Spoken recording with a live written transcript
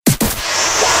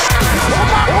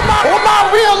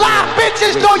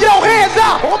bitches, throw your hands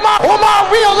up on my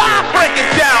real life. Break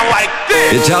it down like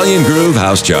this. Italian Groove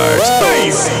House Chart.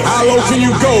 How low can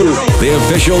you go? The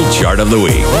official chart of the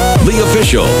week. The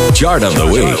official chart of the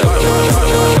week.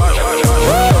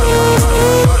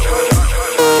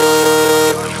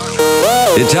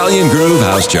 Italian Groove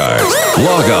House Chart.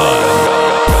 Log on.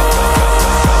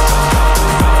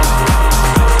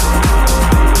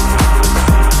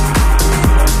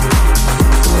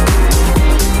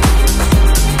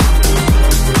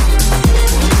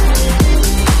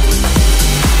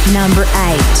 Number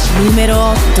 8,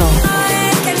 numero 8.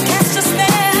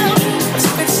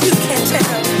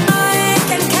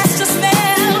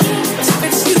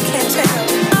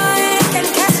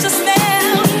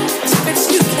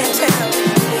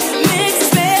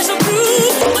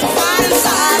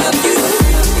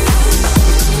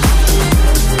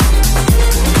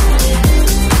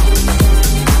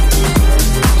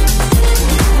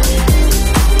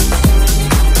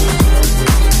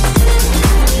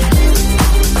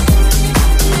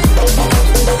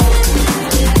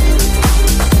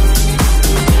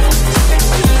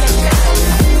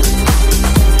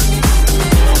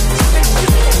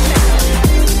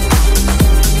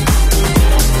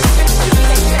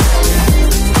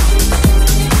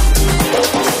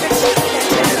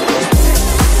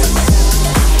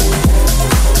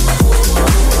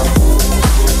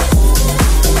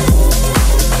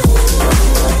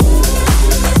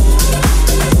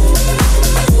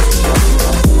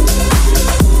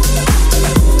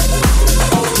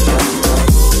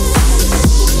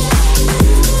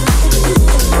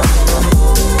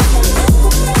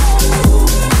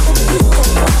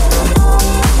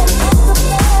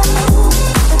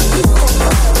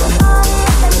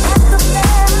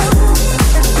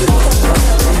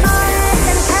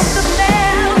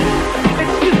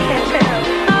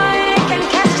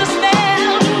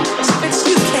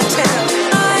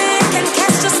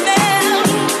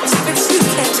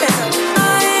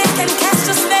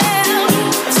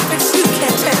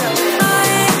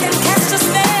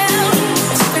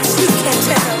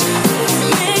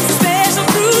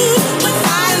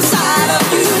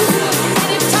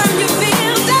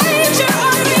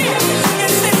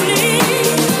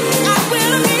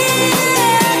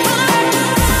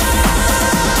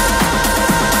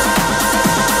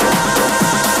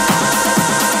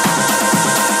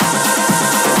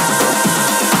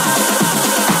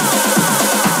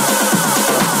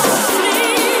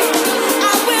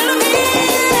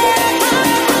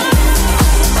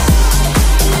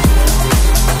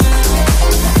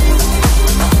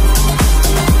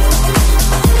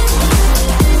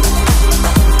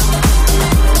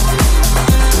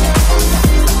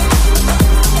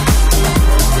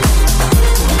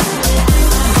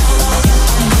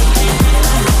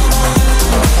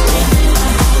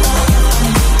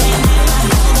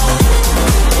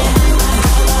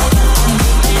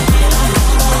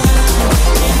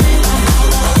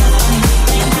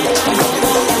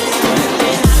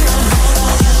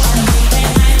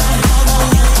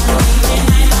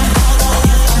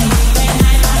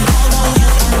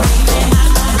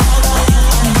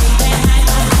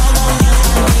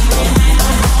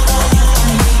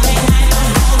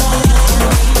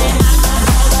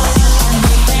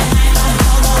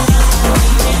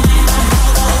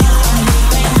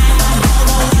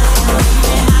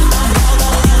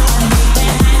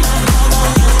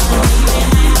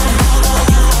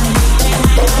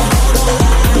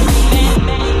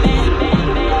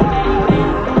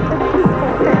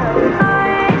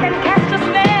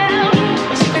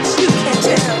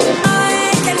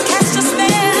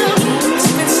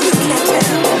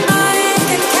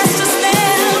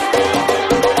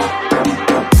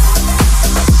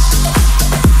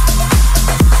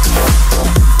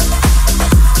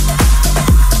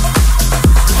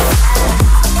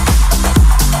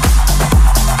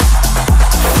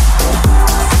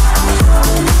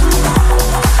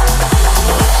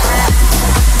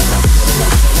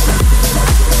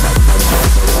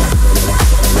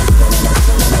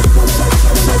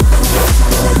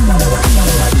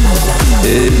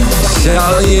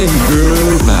 Italian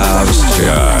Groove House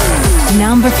Chart.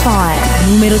 Number 5,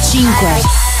 numero 5.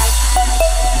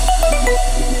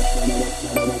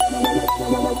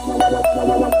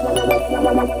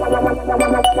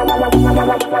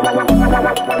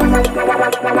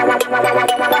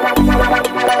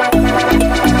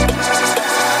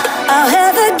 I'll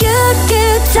have a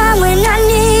good time when I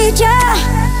need you,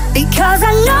 because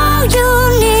I know you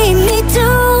need me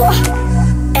too.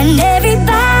 And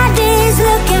everybody's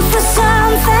looking for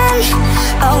something.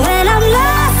 Oh, when I'm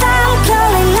lost, I'm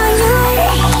calling on you,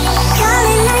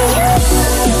 calling on you.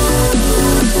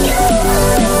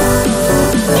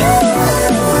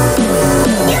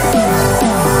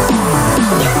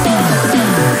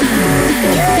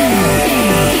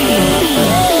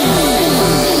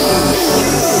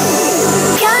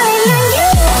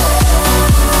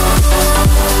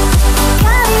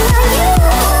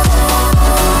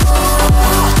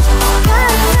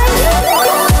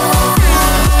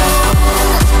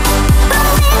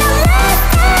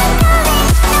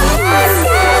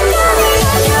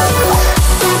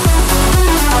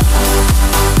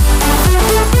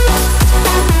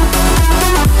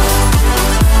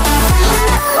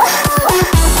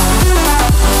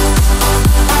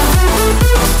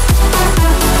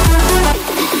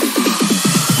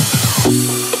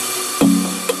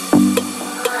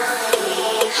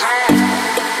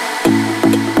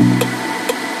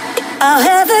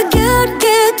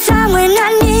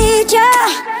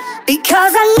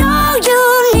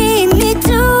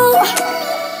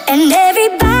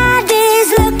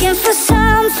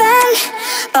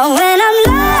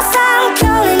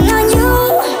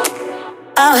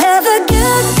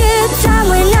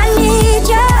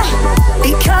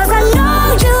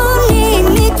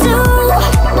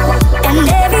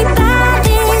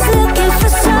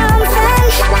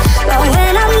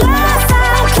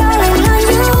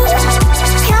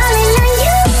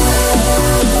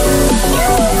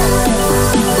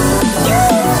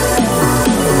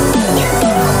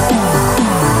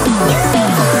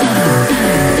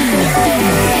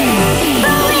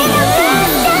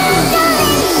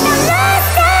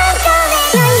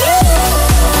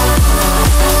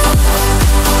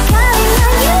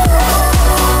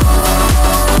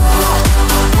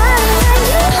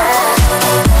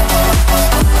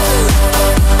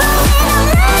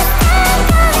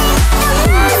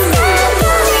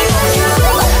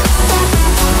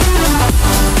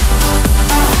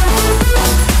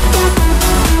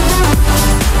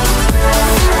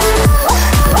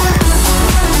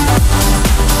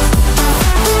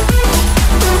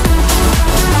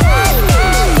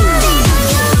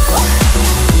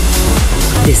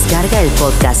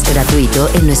 podcast gratuito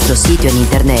en nuestro sitio en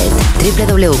internet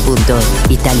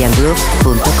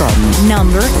www.italiangroove.com.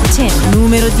 Number 10.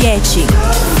 Numero 10.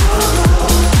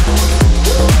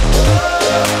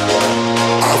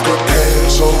 I've got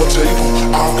hands on my table,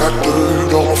 I've got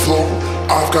dirt on my floor,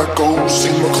 I've got ghosts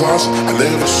in my closet I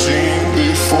never seen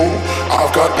before.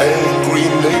 I've got angry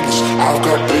neighbors, I've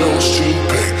got bills to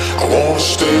pay. I wanna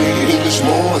stay in this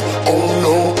moment, oh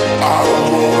no, I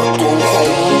don't wanna go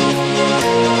home.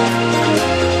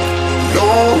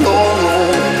 No, no, no,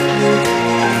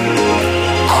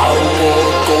 I don't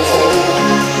wanna go home.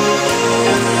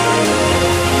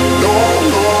 No,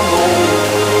 no, no,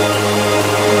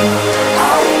 I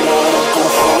don't wanna go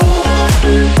home.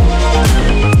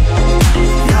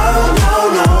 No, no,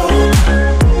 no,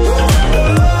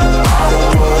 I don't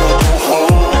wanna go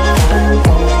home.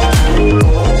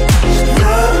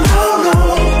 No, no, no,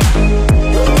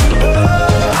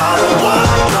 I don't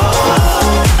wanna go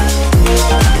home.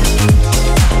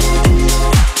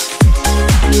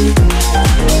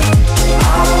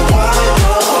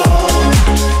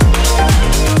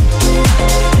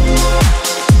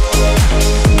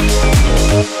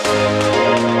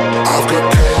 I've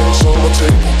got cans on my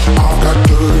table, I've got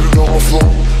dirt on my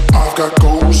floor, I've got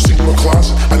ghosts in my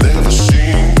closet I never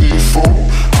seen before.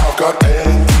 I've got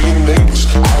angry neighbors,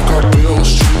 I've got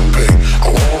bills to pay. I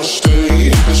wanna stay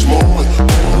in this moment,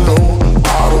 oh no,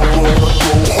 I don't wanna go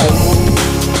home.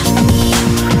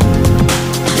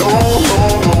 No, no,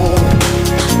 no,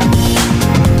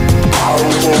 I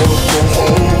don't wanna go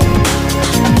home.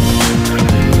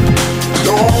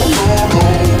 No, no, no,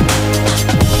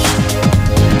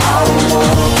 I don't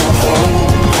wanna go home.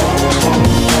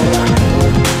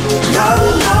 No, no,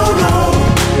 no, I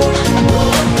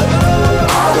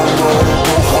don't wanna go home. No, no, no, I don't wanna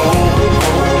go home. No,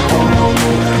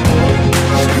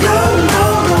 no,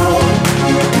 no, I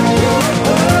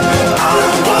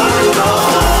don't wanna go home. No, no, no, I don't wanna go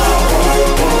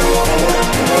home.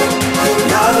 No,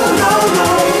 no, no,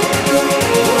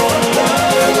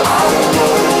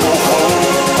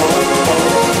 I don't wanna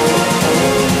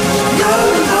go home. No,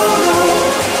 no, no,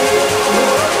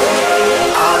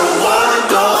 I don't wanna go home. I don't wanna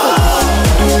go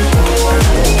home.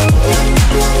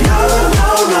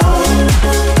 I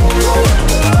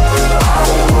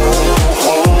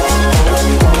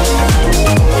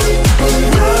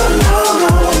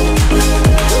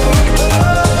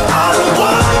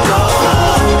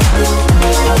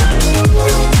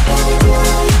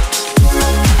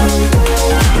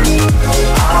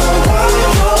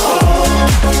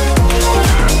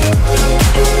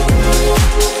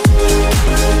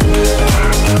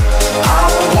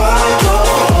don't wanna go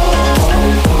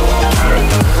home.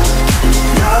 No,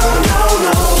 no,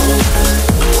 no,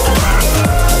 I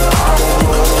don't wanna go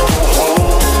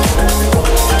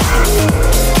home.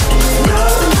 No,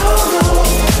 no,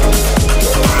 no,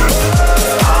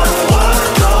 I don't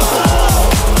wanna go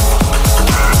home.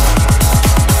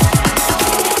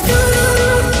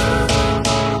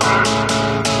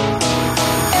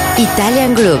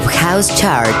 Italian Groove House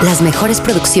Chart. Las mejores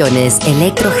producciones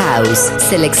Electro House,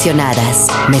 seleccionadas,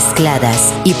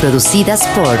 mezcladas y producidas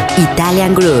por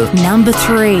Italian Groove. Number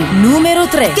 3. Numero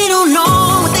 3. They don't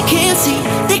know what they can't see.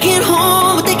 They can't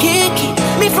hold what they can't keep.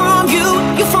 Me from you,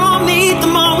 you from me. The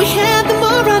more we have, the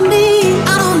more I need.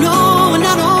 I don't know and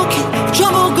I don't care.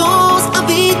 Trouble goes, I'll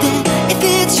be there. If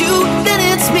it's you, then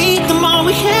it's me. The more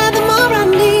we have, the more I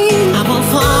need. I won't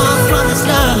fall from this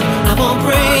love. I won't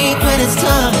break when it's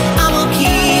tough. I will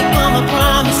keep all my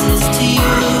promises to you.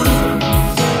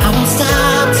 I won't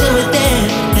stop till we're there.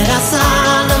 That I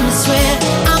solemnly swear.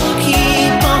 I will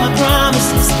keep all my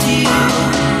promises to you.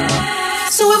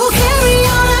 So I will carry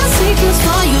all our secrets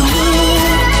for you.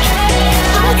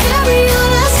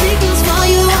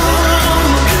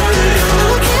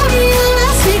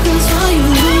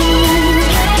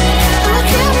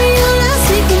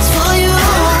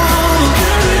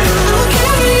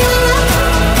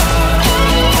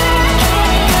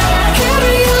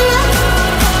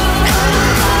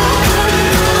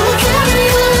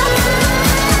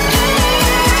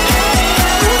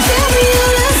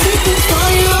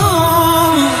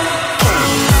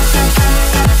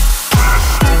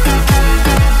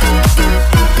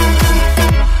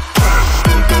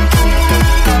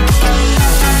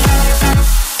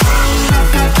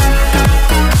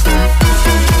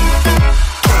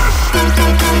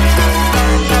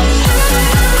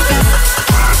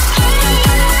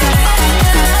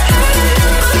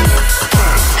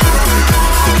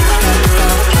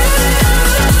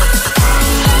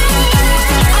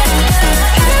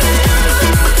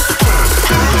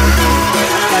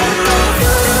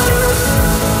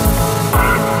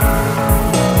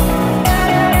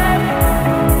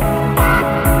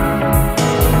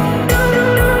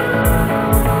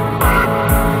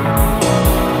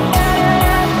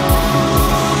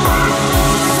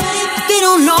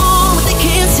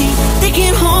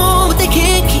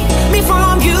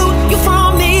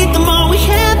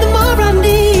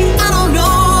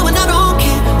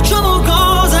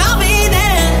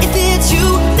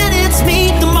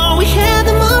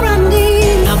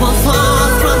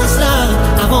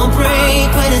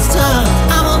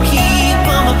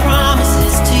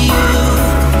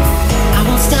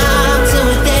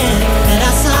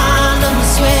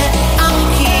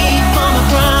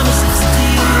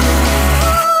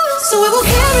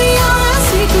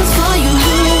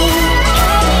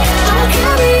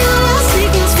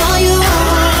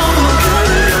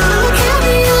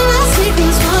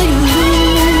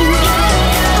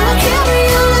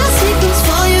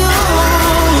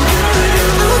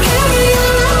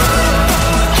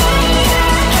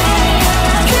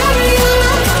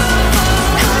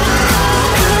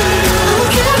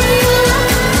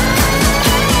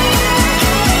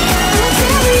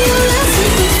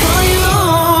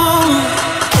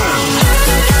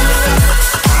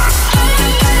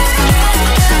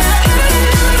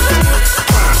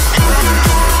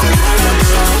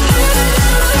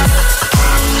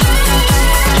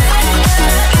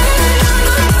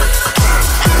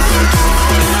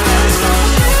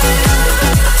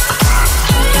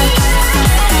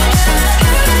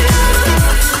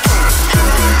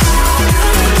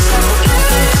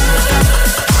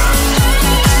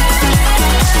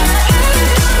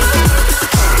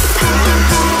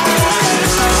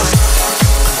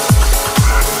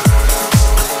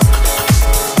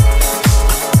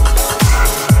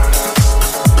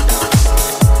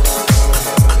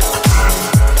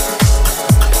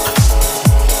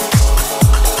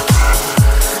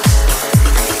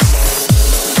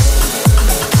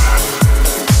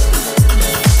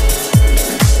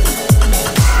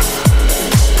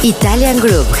 Italian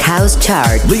Group House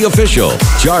Chart. The official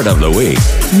chart of the week.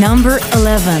 Number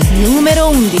 11, numero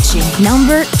 11.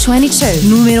 Number 22,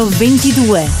 numero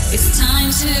 22. It's time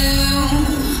to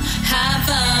have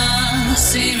a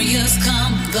serious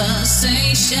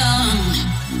conversation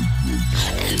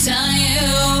and tell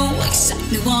you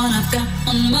exactly what I've got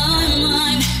on my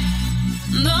mind.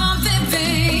 No,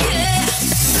 baby, yeah.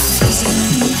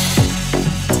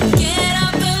 Get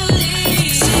up and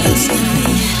leave.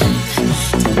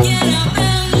 Get up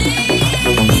and leave.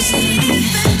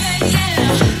 Baby,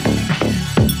 yeah.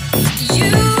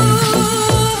 You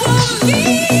want me.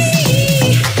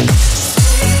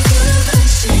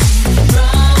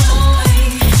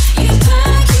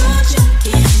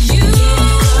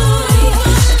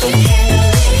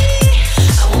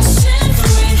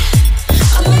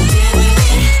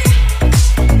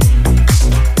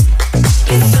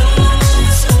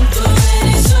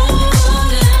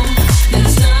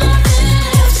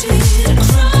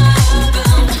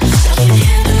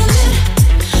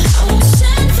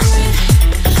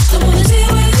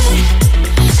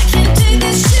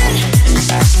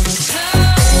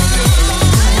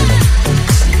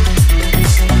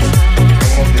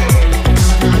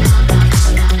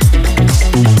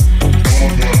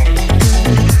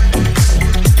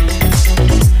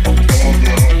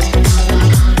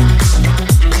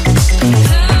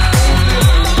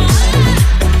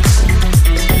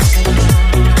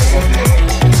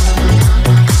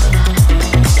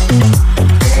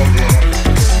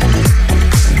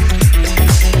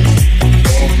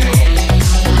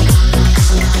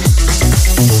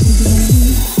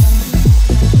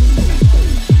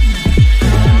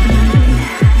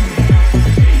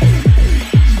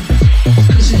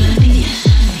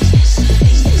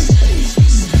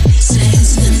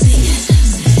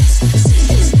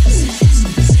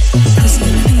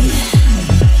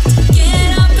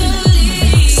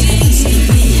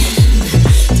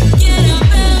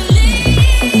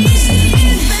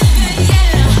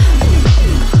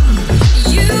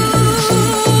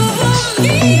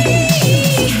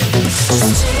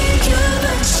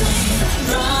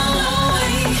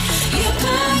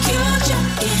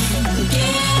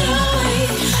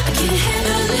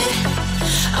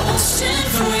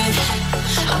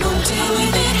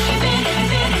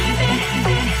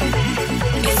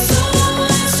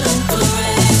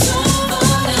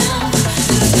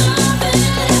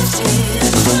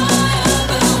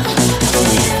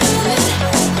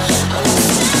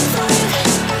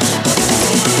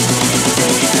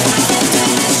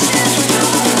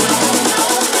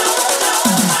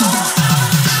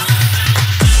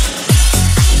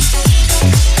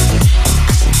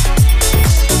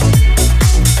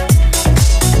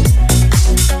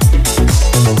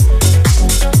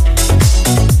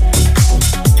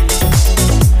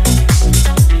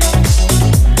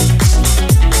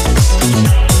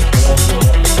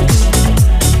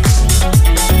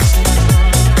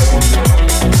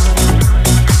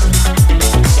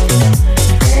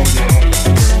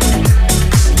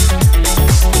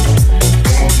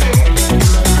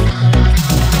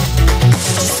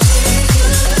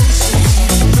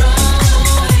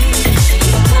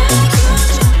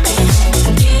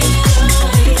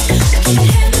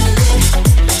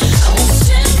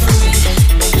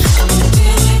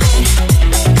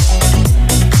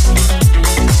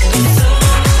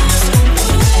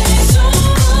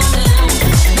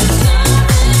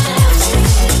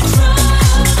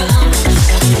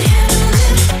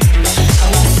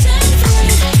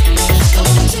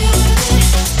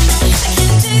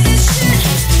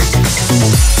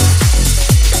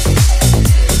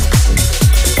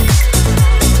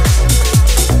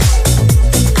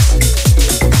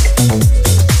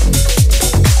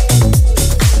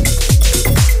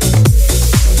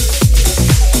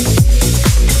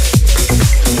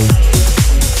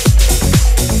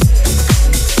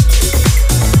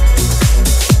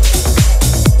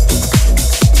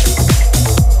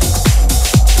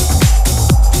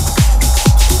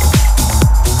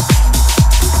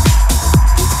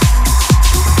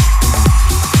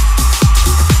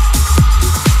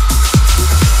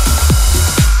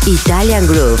 Italian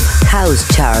Group House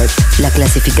Chart, la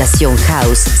clasificación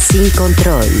house sin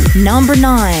control. Number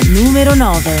 9, numero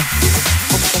 9.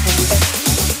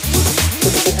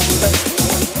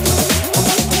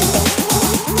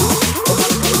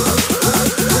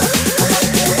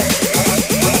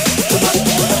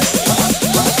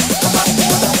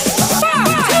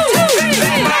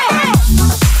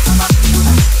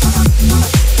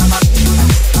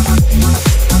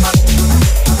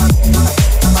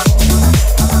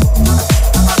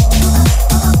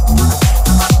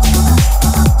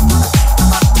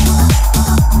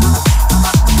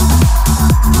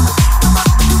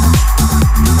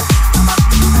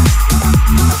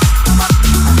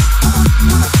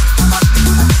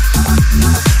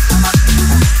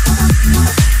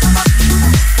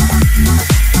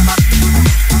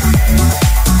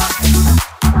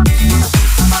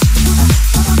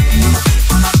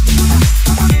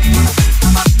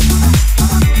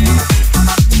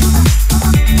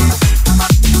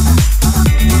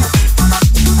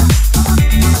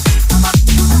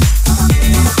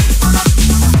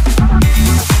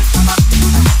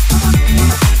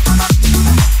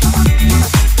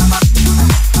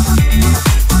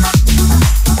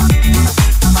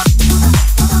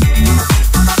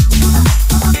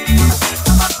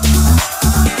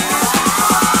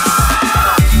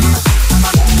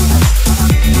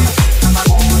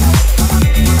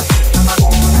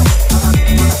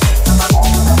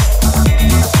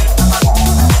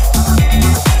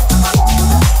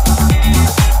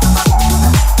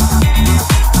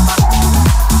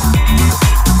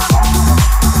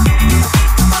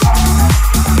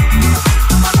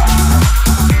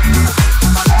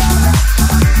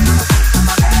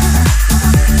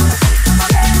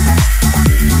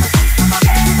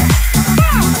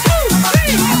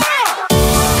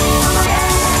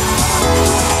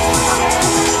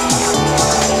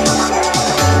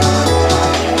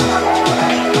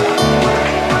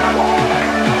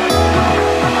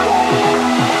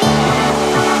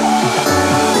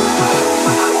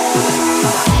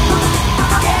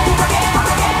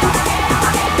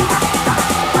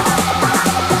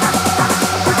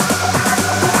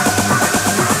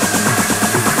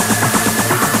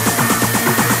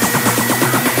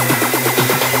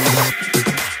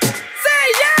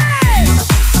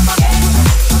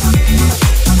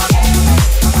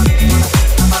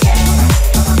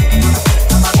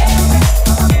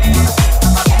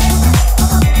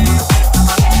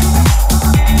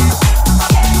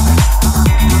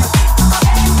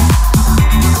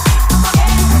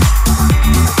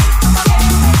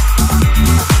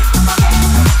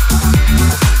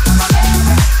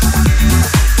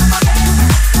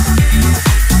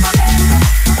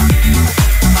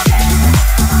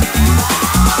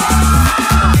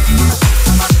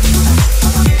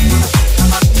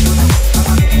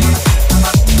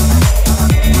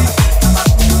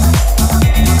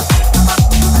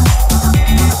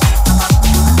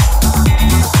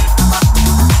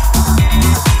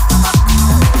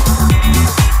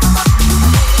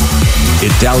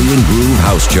 Italian Groove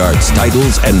House Charts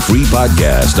titles and free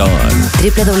podcast on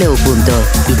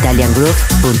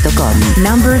www.italiangroove.com.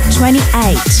 Number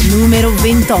 28, numero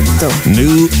 28.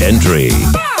 New Entry.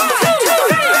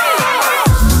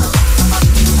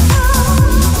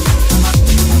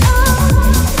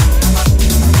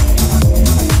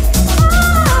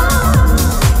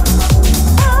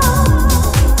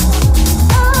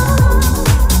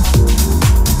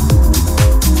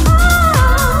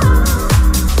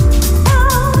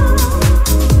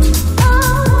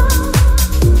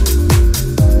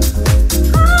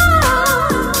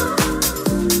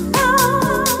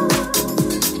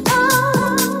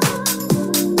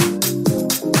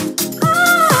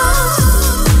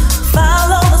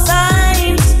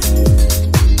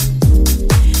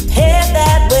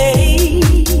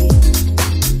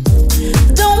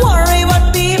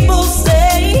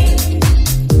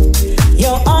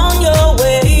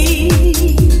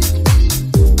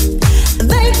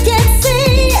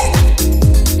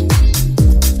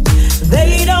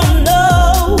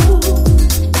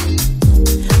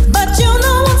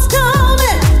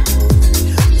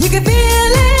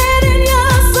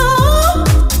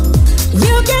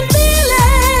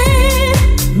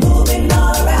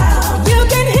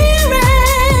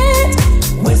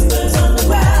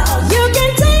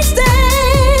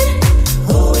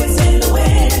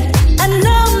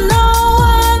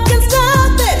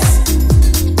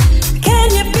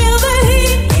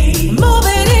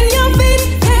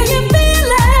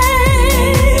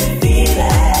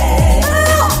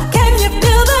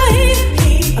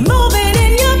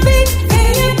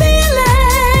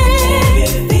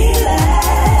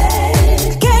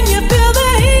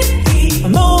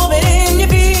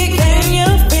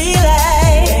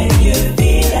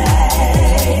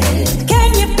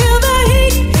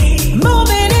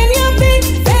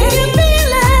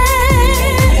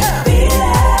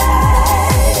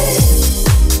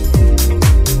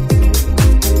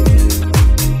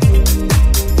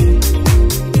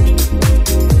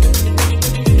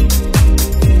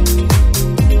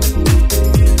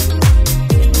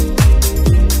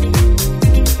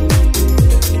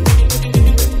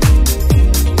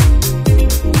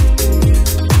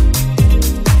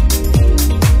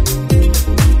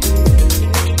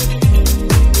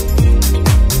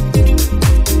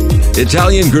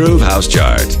 Italian Groove House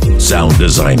Chart. Sound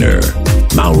designer,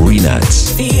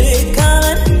 Maurinats. Feel it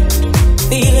coming,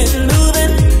 feel it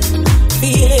moving,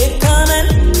 feel it coming,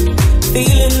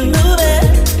 feel it moving.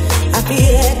 I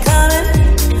feel it coming,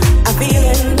 I feel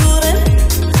it moving,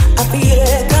 I feel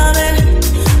it coming,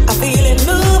 I feel it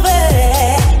moving.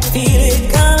 Feel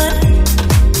it coming,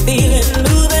 feel it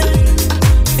moving,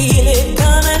 feel it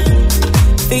coming,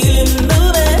 feel it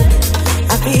moving.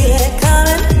 I feel it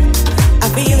coming, I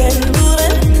feel it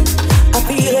moving. I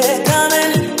feel it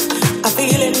coming, I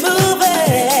feel it moving.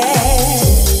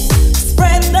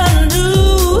 Spread the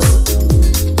news,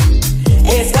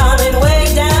 it's coming way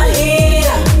down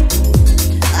here.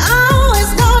 Oh,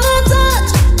 it's gonna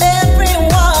touch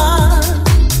everyone,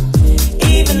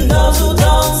 even those who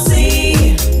don't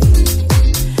see.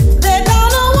 They're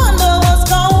gonna wonder what's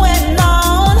going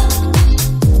on.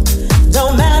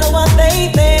 Don't matter what they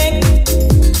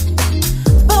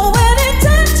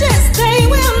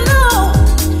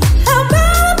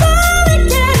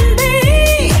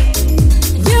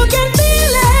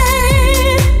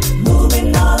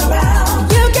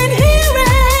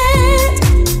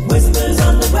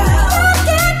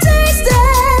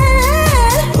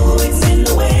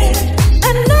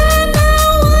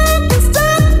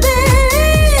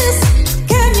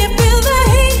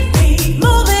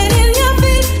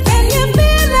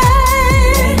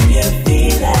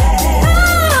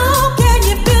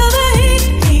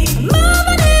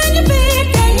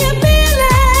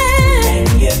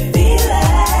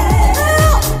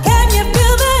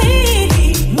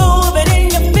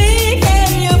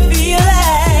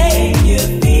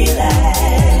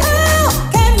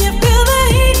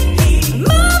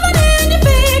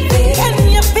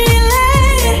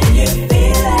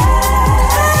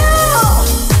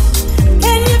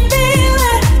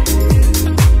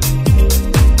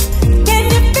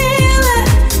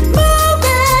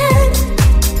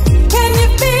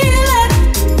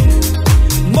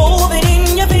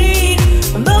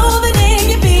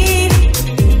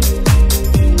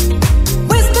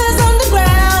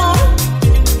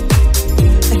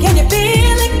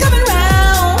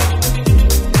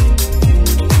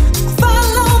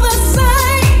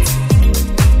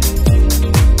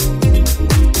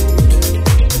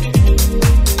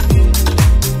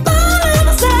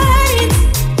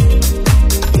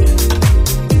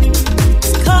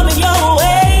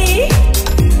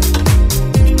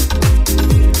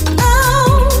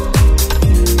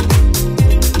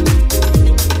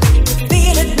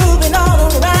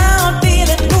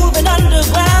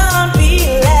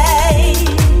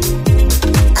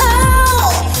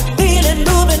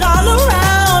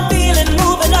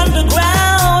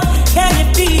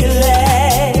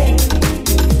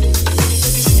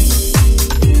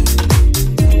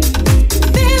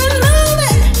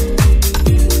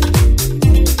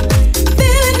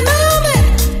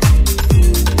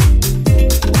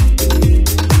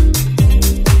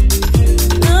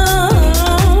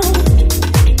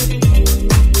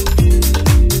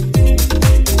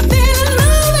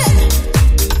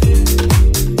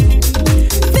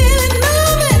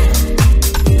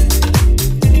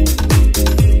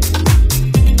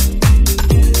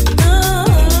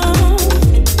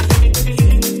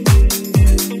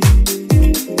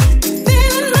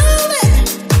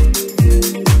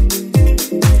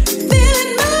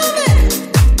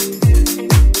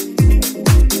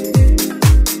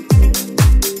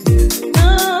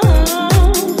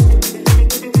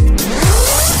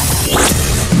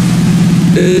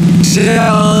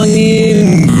Italian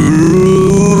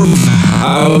Groove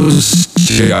House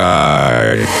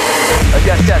Chart.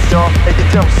 Yes, yes, y'all, and you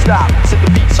don't stop. To the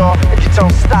beat, y'all, and you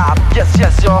don't stop. Yes,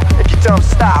 yes, y'all, and you don't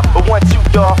stop. 1, 2,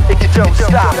 y'all, and you don't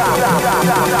stop.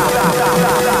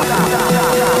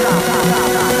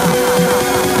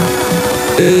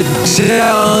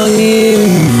 Italian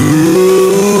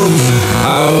Groove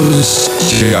House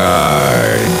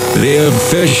Chart. The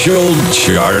official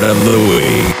chart of the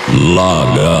week.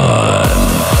 Log on.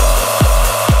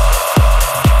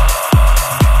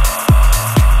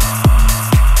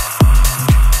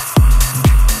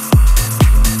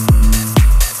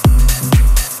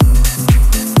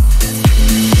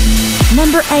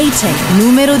 Number 18,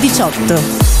 numero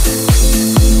 18.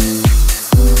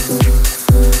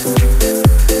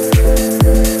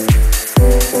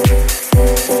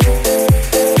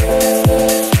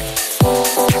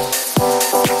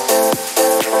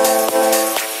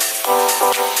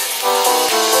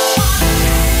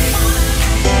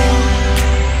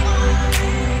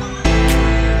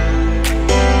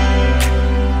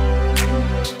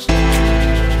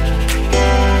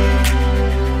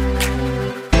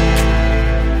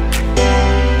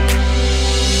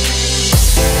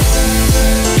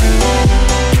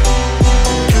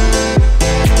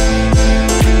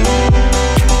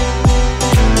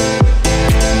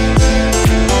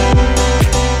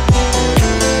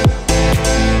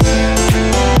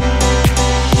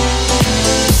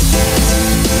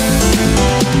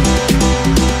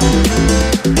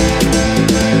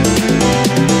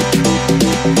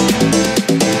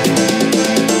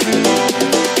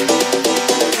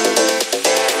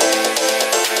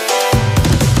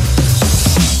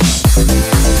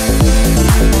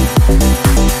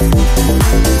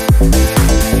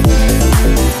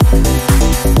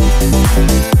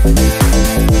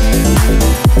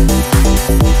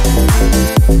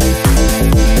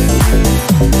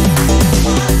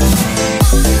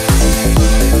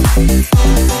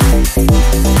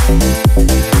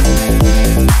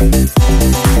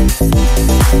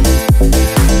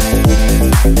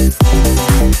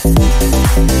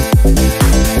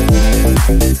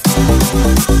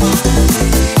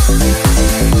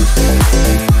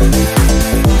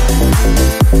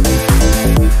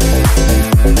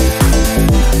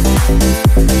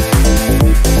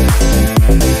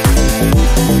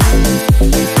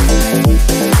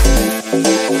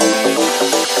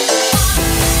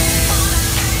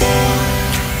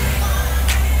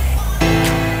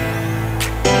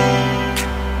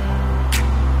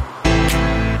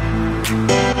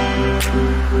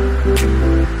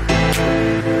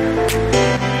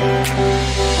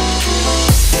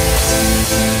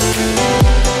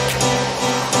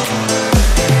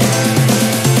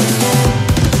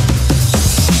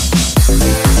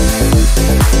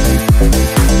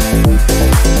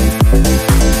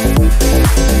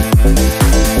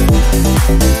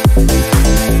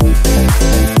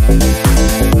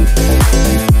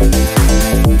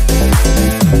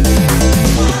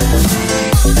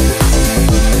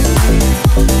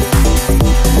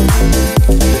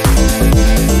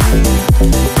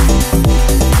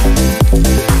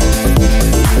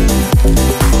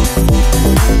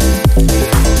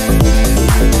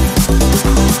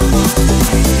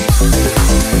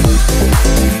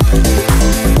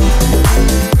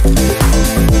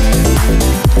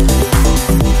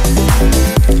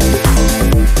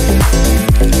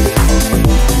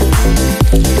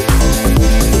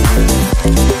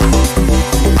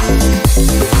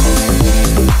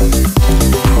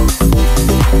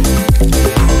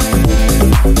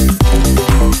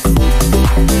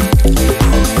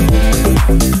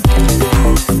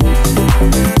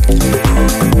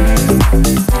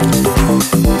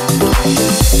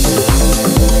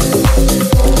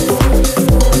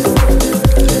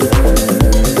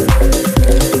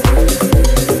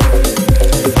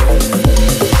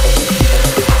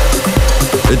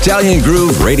 Italian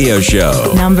Groove Radio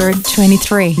Show. Number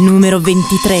 23, numero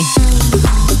 23.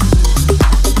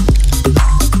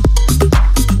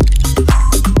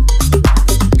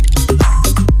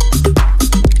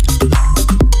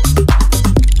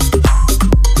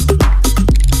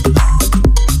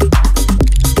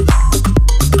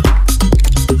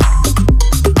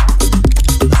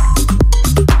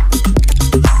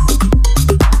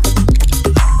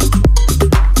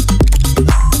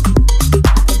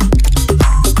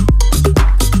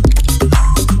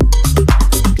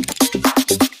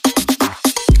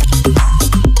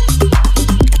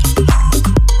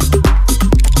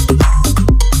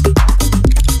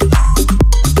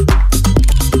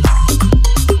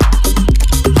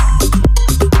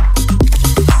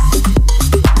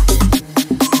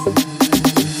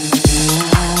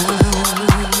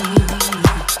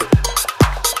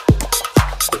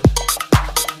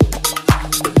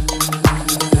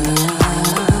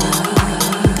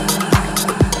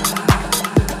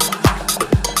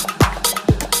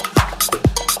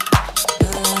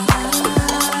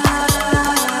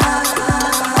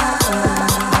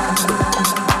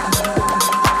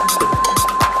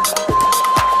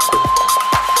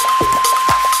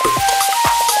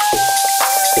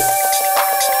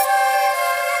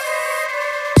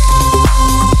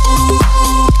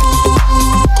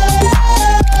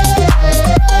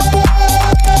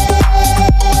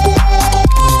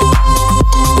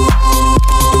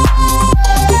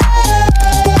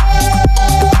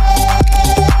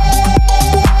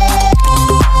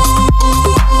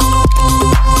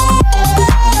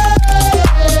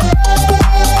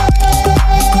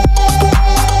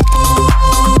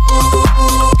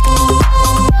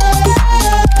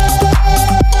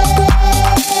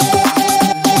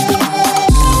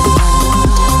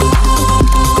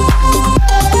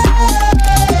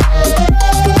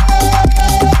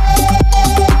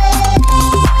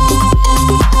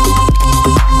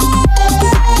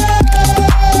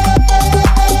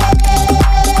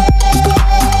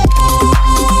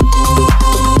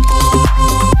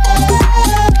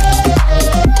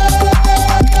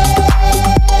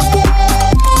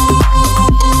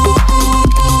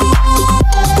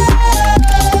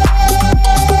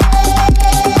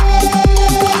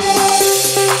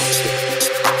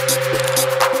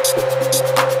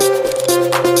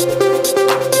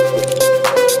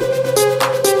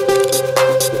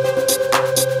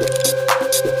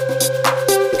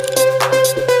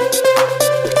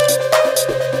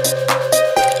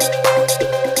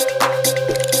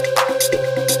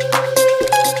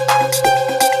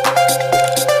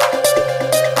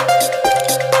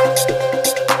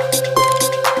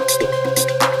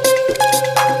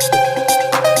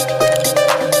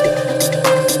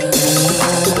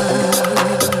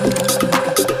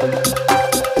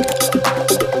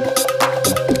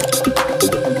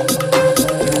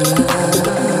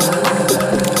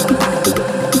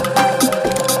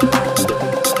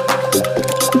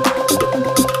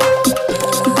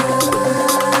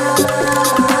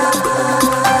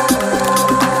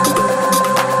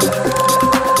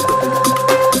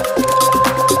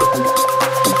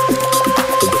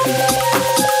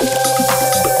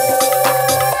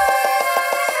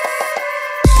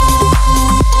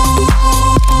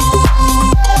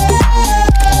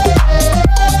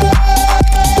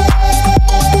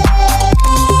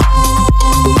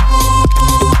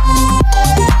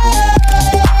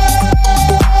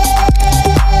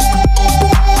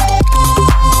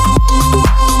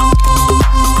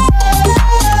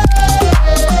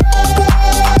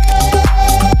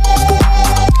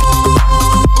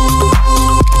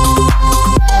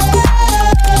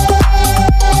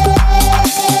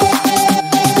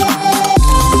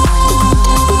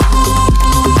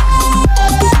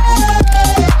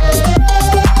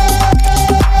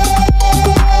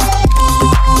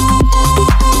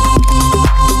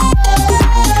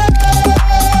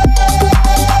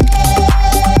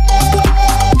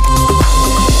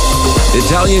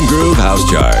 House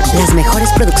Chart. Las mejores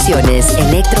producciones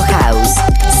Electro House,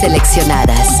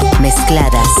 seleccionadas,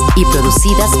 mezcladas y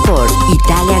producidas por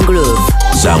Italian Groove.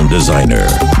 Sound designer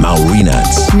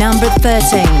Maurinats. Number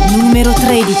 13, numero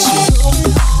 13.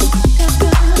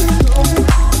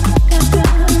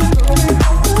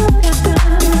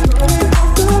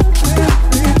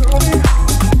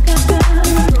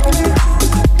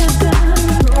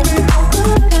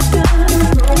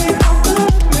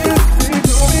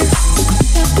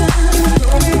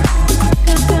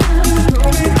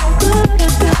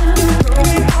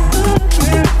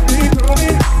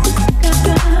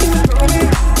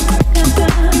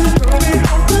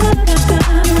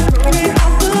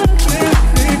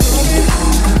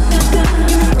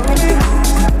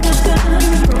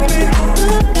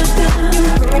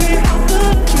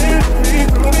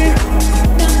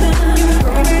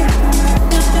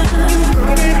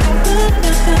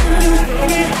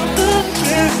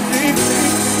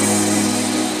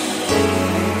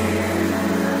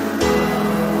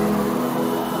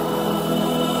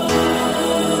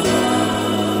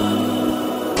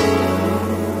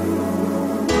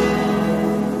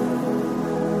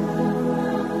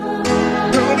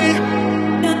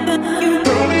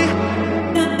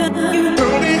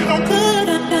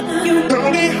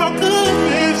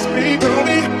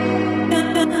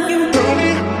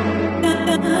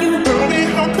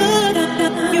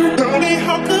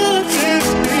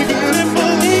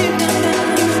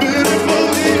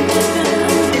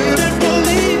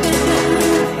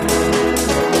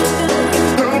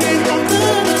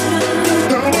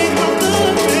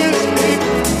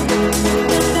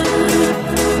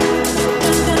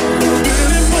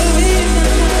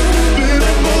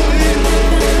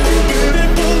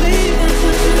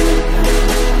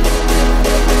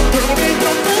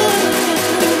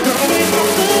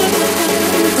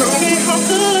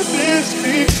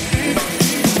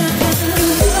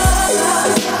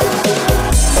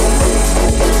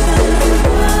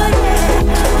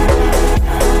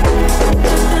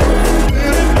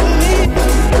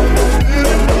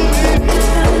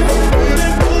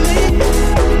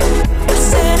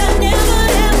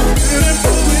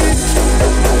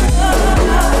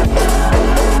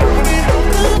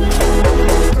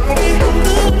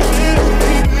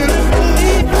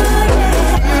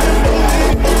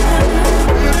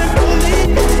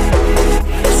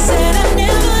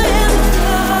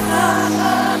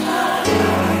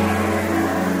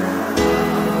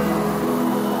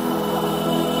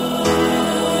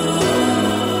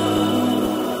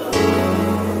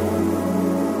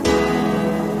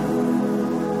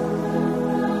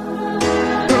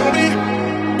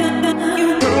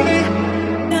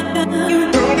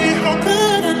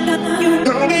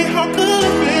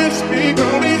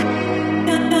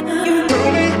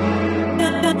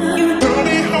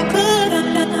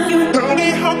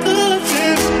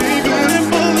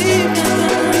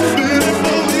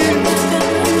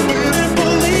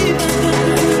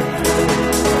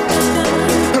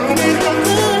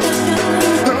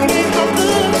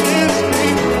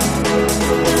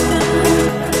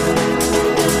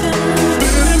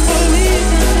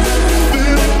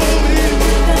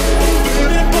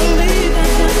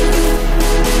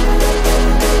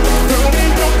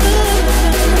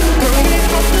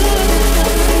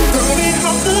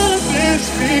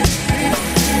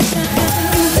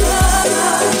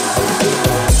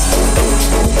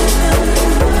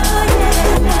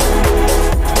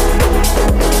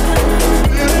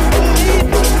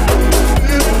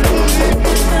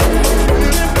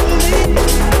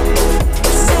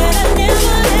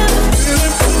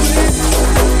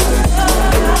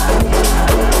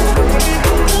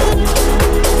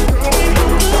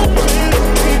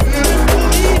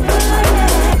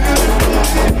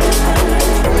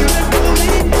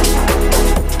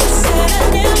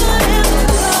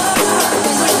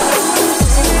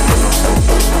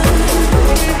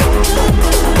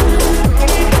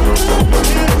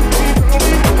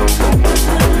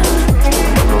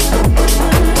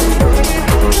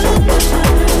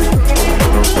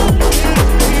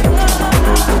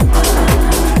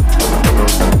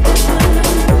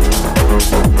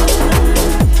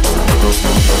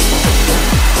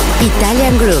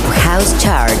 Italian Groove House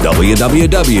Chart.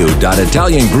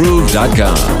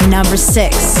 www.italiangroove.com. Number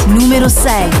 6, numero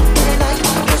 6.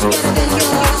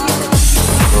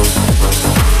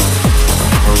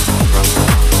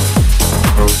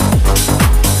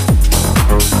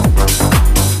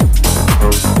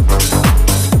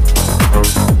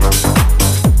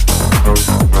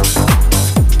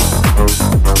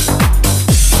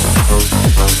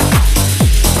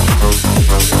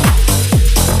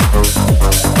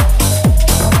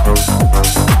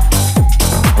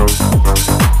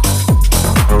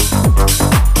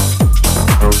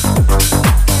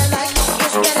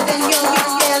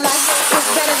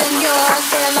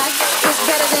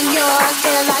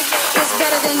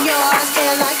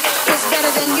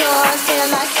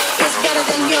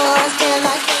 yours. They're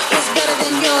like, it's better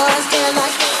than yours. They're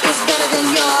like, it's better than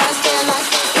yours. They're like,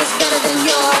 it's better than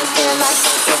yours. They're like,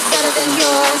 it's better than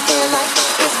yours. They're like,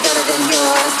 it's better than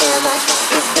yours. They're like,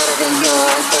 it's better than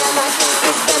yours. They're like,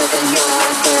 it's better than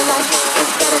yours. They're like,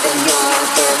 it's better than yours.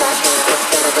 They're like, it's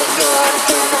better than yours.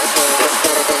 They're like, it's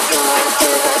better than yours.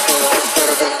 They're like, it's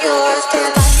better than yours.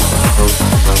 They're like.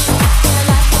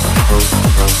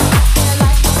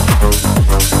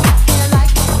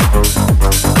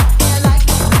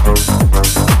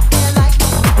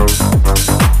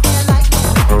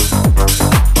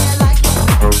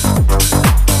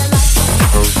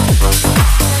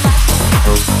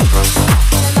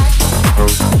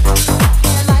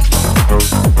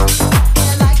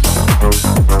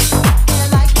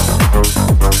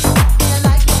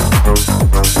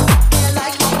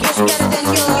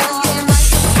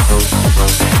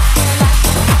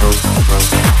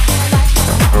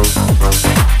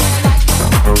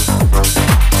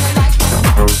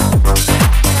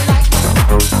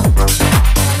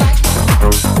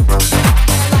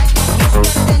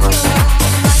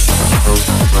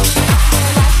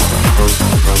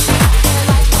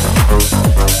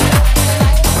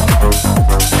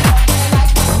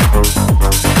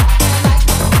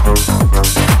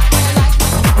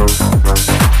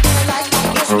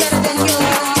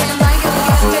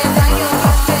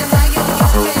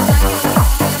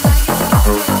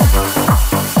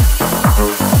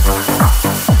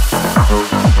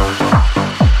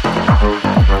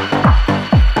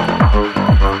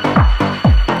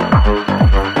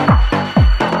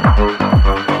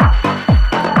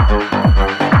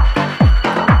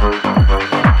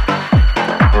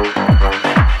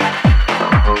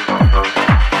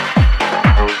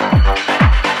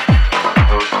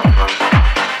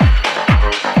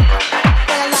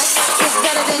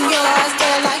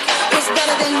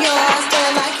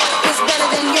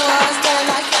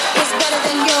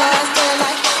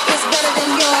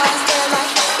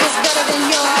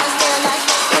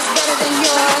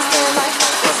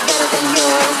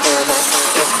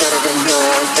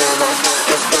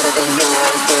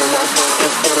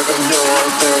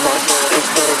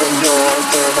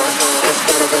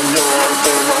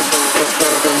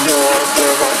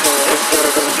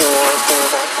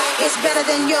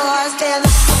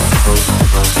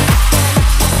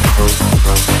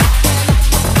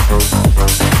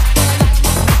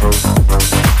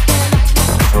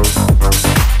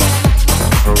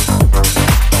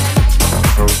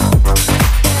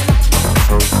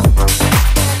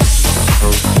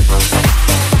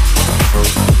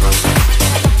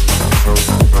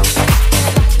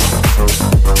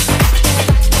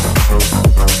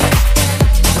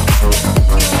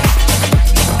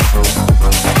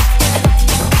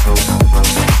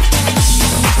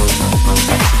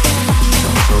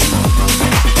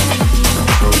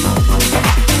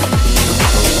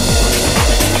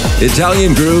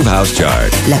 Italian Groove House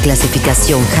Chart. La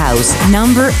clasificación House.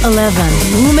 Number 11,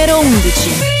 numero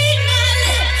 11.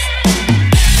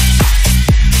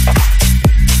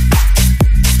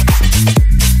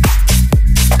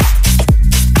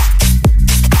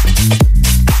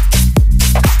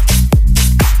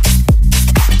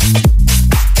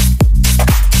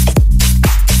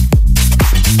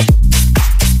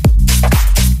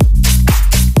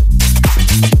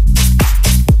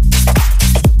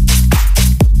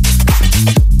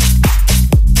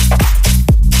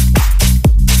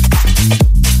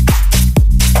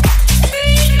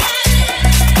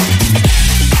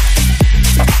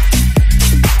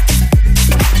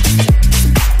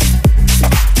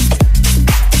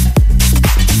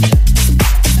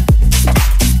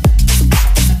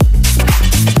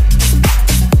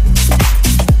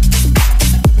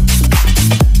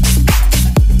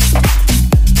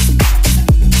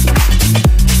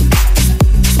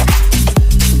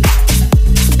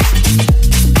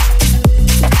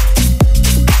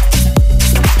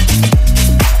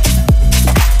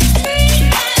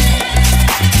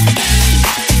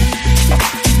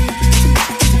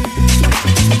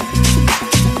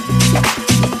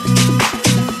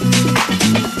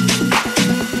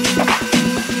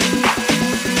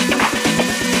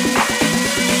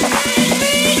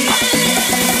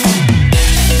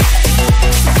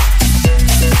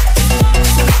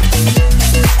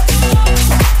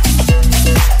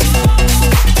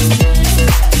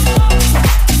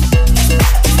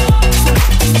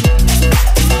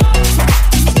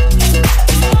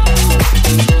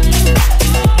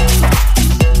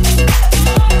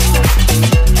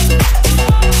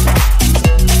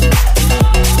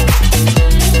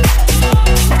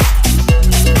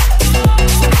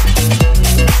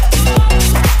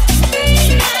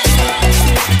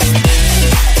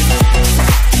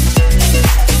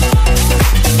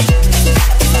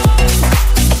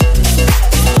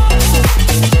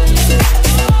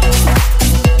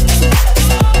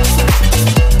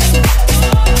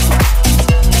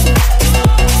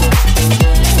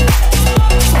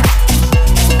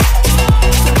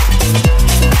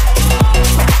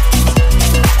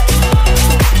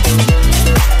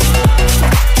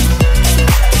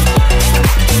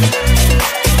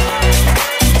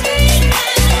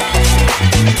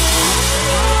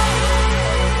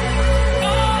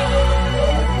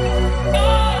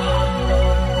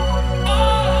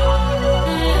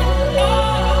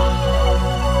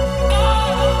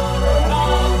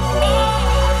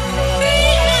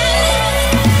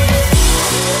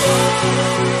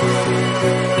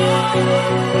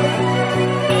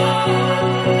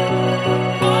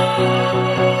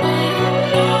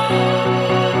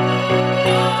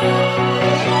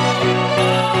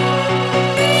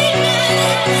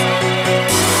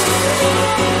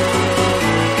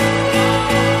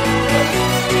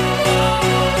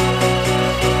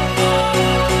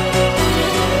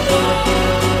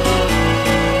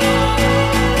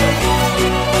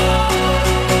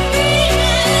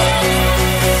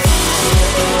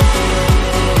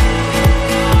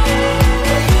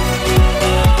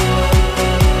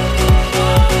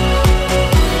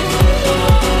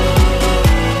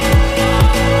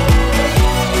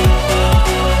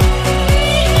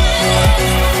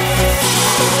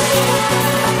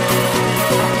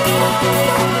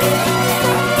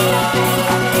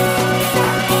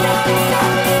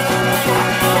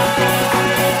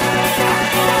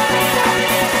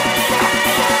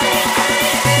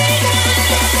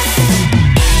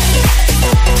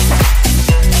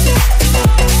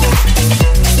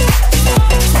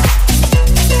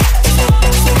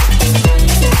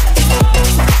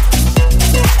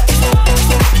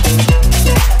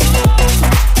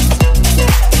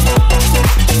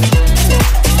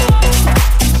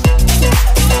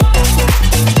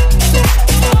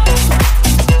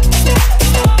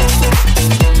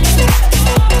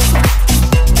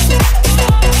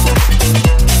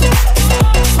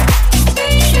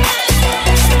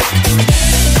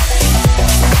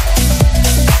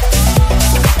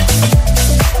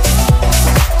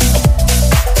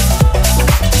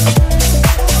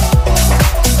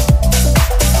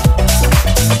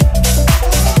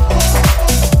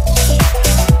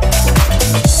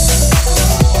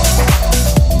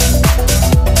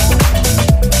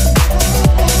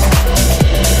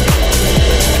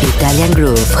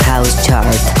 Groove House Chart.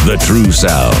 The true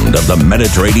sound of the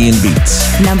Mediterranean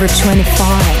beats. Number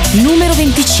 25. Numero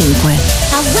 25.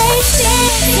 I wasted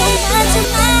so much of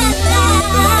my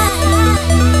life.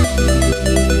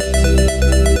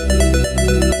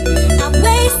 I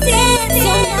wasted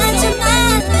so much of my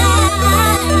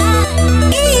life.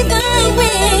 Even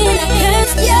when I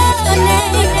cursed your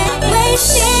name, I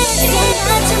wasted so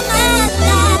much of my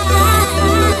life.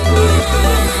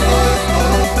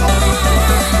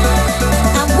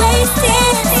 I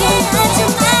wasted so much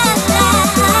of my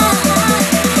life.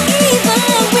 Even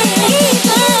when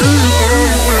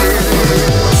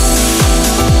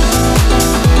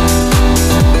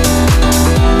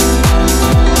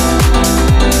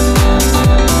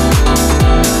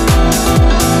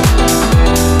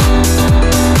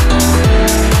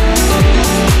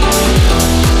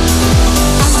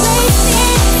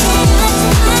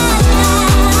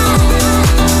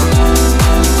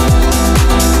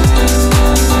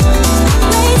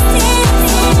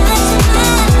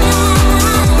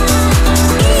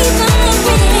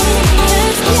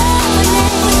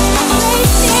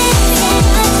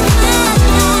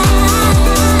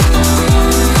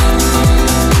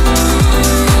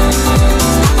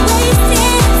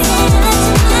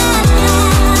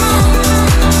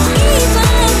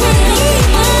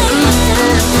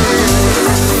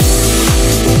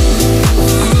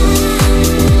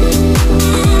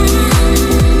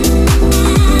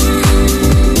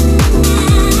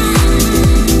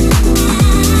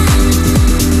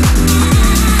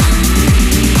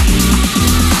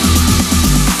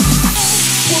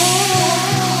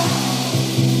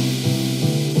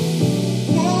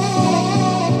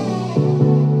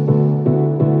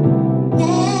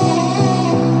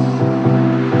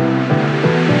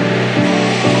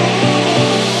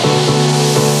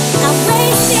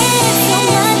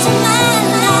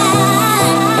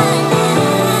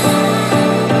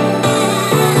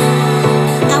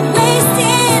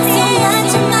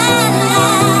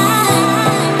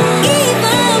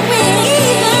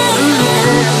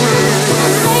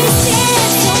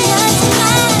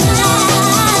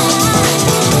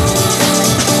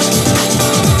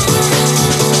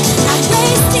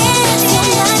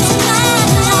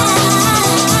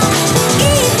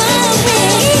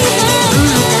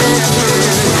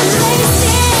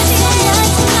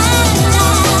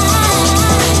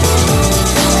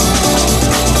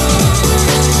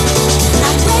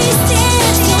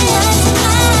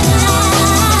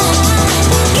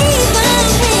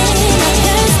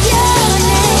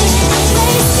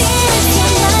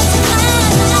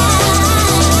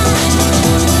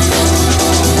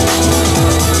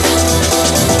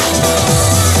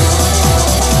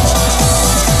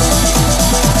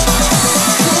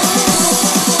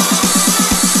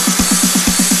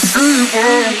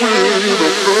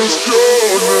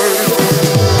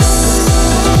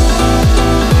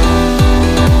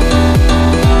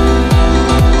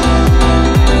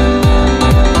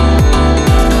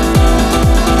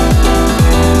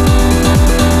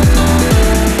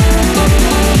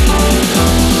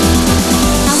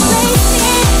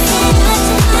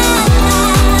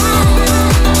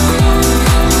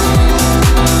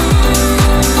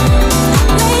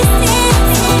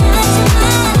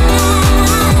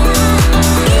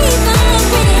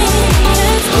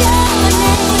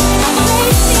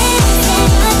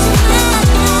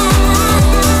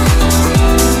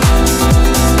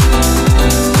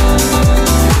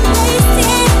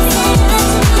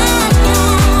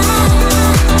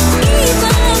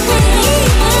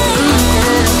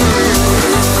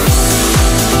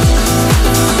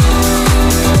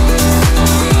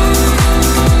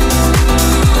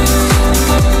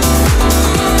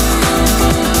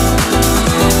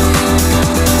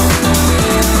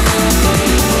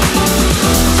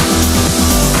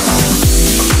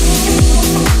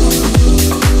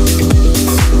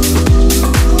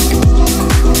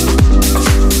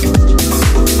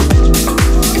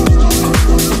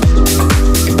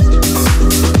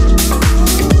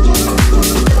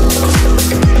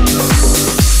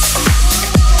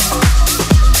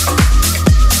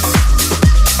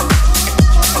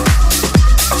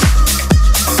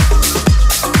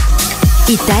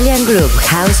Italian Groove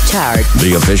House Chart.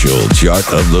 The official chart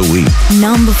of the week.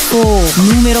 Number 4.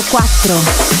 Numero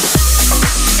 4.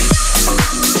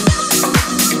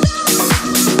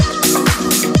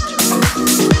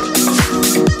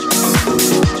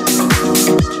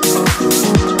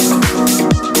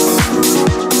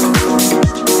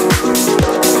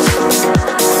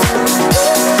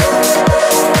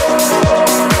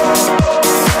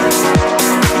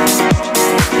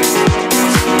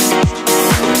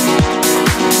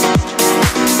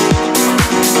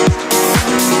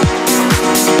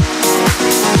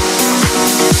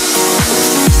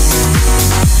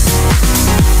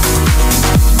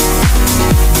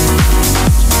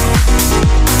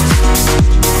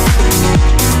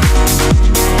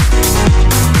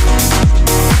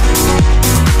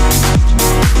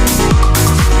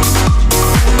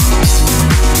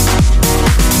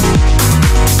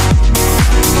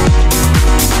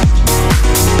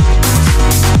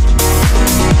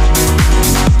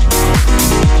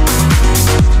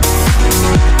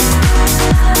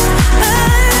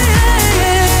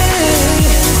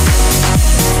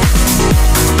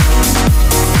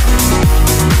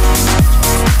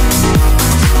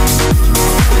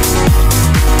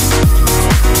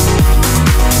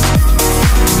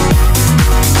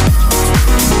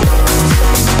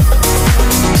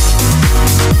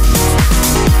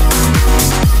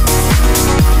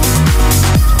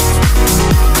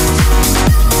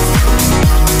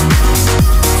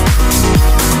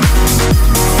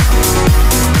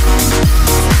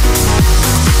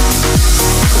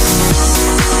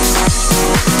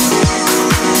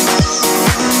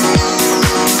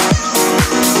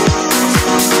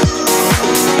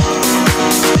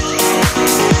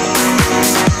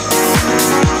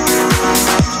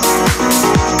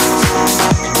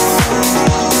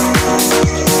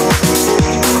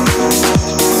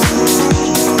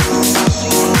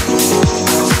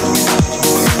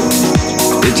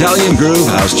 Italian Groove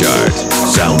House Chart.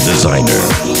 Sound designer,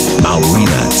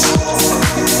 Maurinats.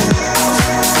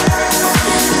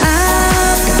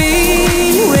 I've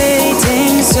been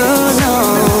waiting so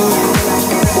long.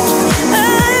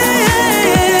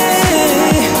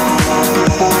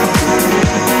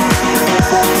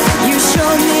 You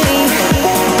showed me.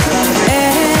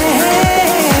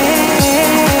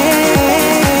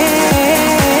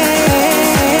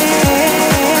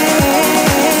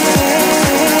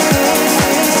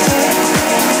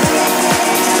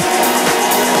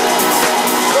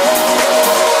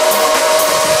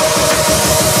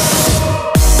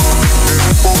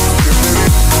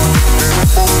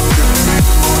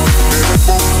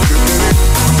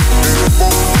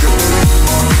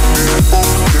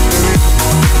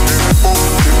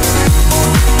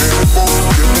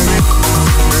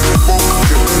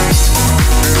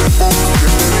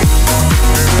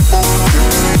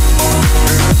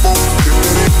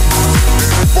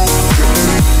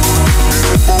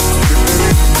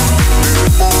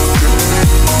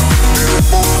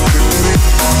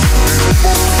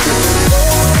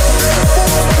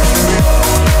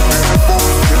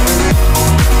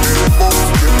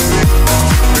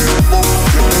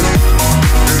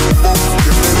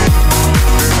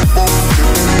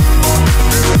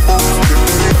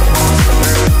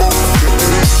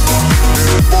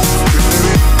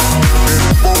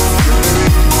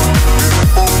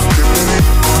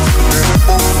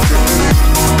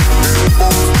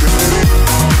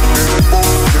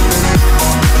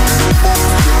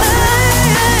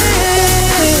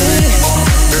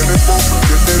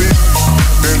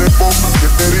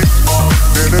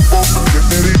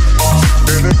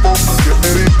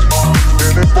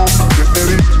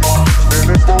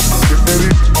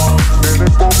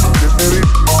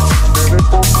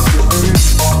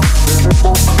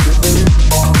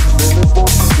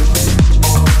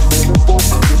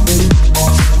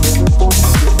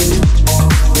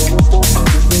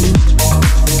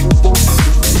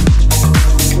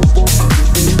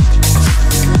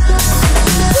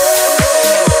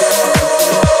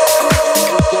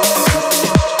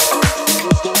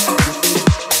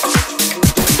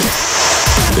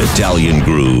 Italian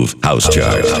Groove House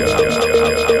Chart.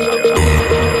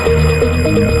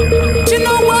 You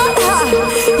know what?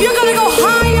 You're gonna go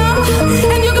higher,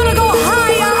 and you're gonna go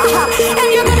higher,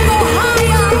 and you're gonna go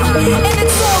higher, and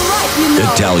it's alright, you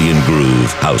know. Italian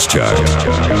Groove House Chart. You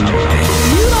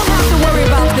don't have to worry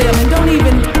about them, and don't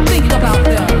even think about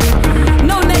them.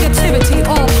 No negativity,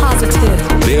 all positive.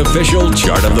 The official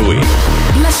chart of the week.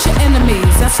 Bless your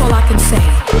enemies, that's all I can say.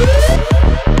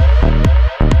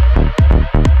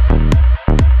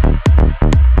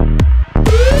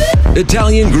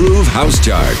 Italian Groove House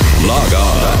Chart. Log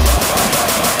on.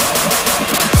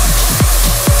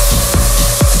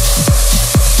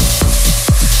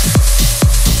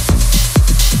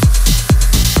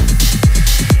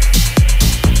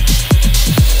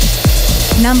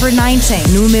 Number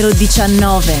 19, numero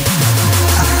 19.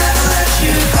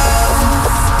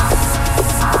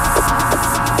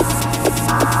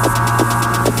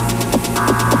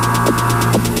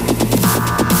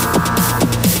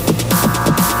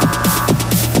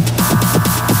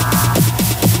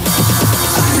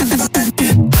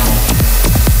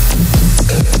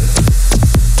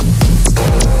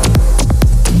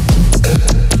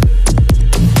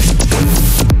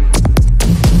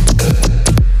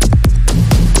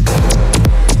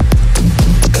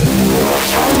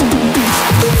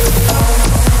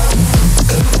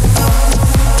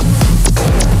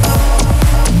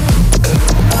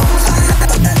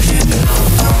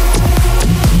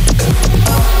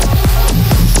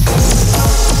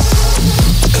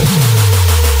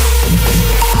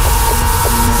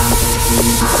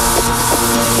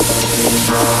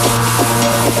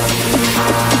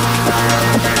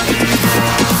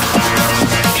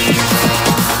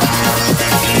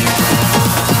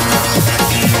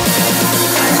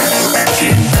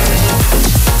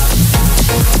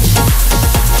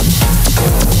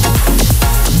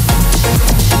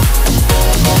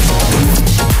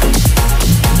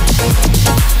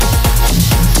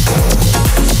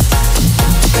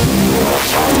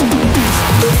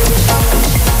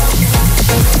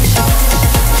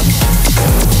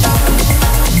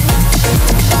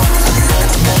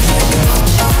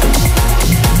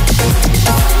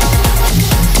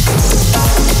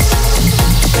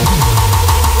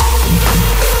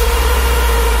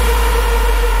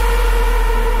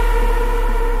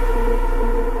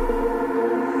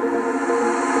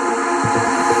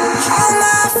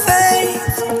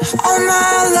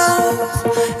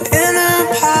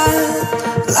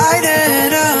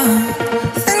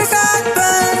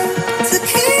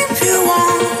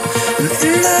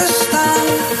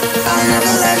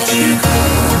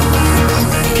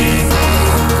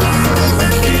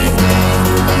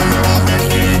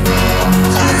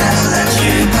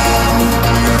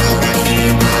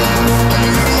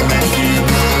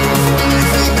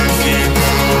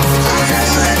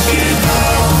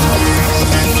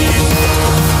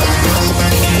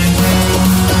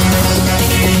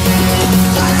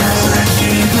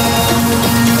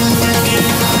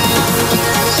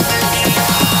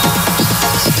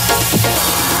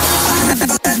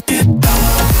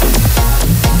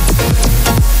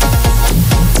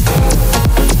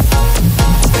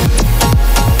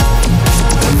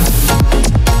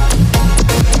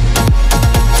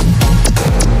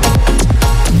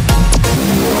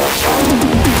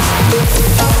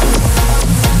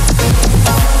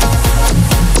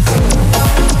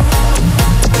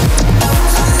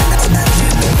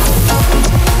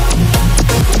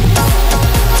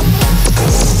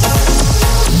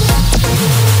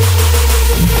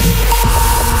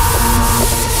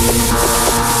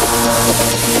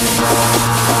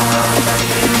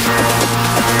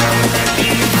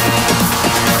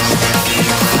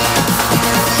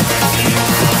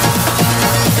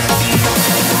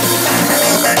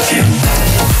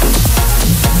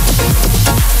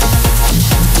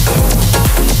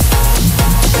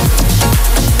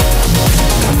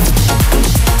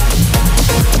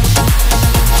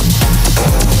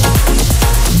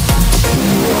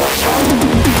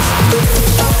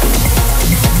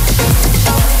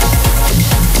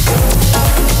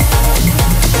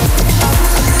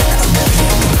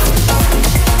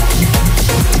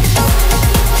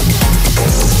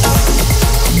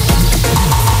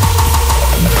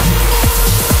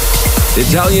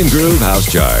 Italian Groove House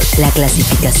Chart. La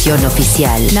clasificación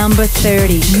oficial. Number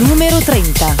 30, número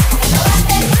 30.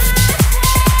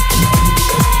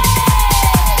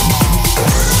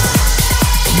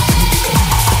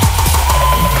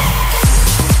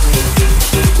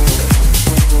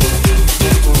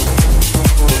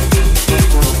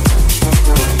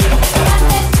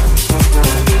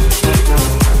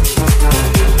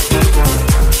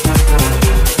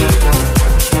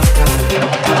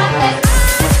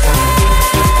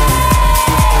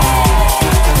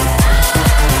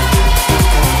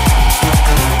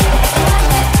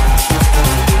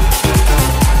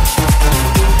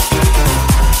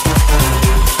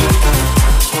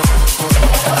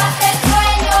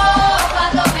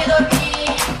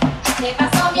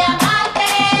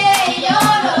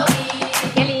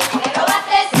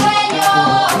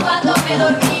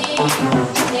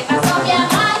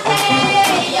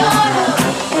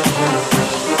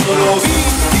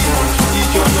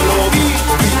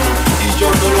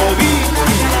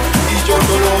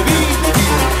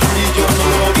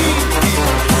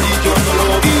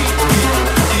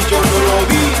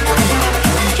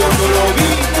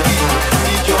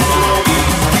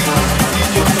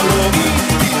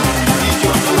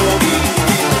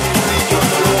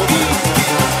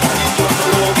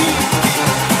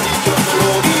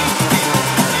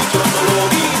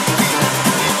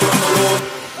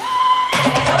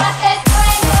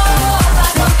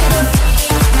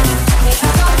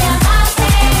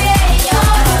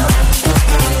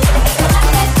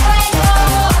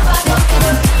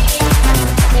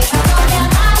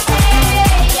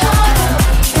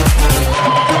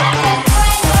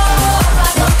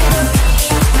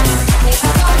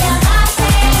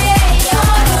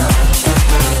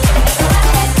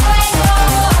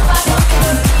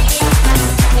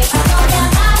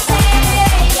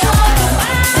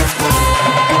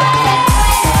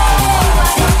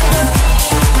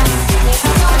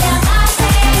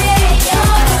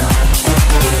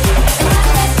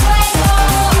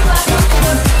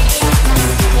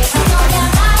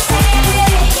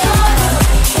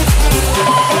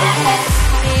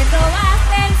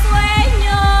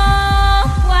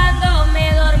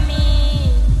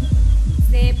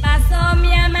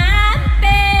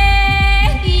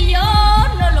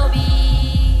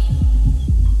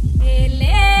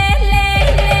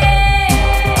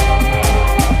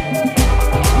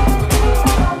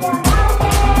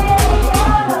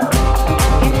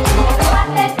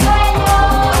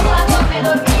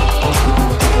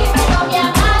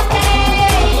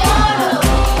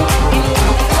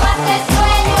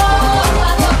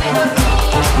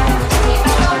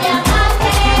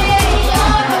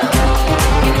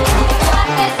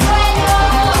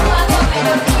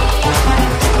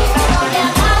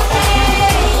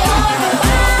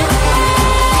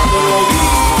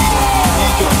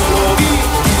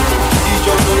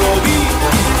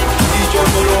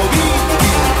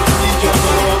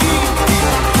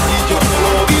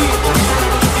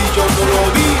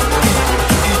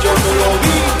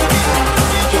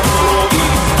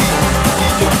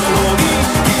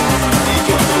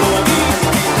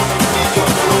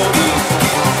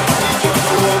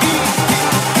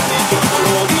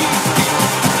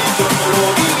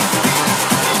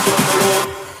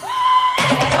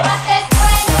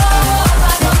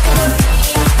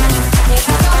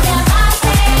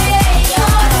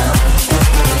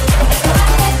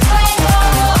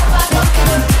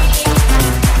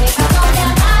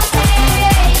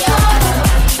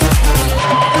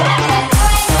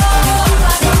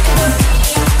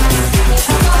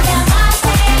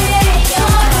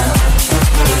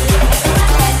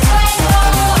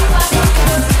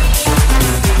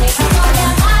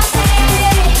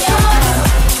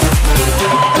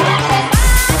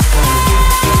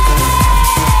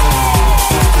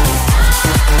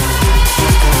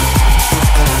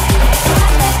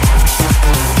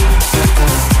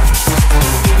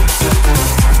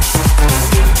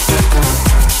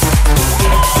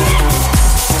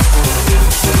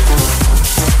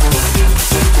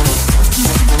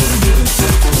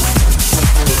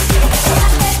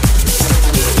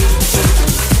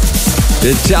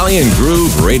 Italian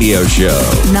Groove Radio Show.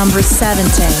 Number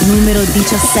 17, numero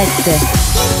 17.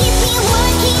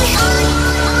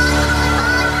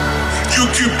 You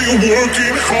keep me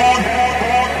working hard.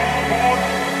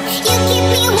 You keep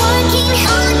me working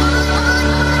hard.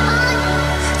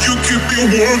 You keep me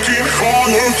working hard,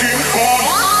 working hard.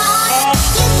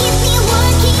 You keep me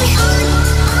working hard.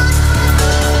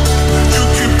 You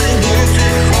keep me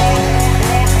working hard.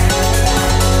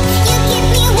 You keep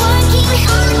me working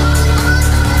hard.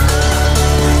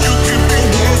 You keep me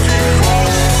working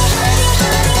hard.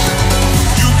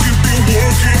 You keep me working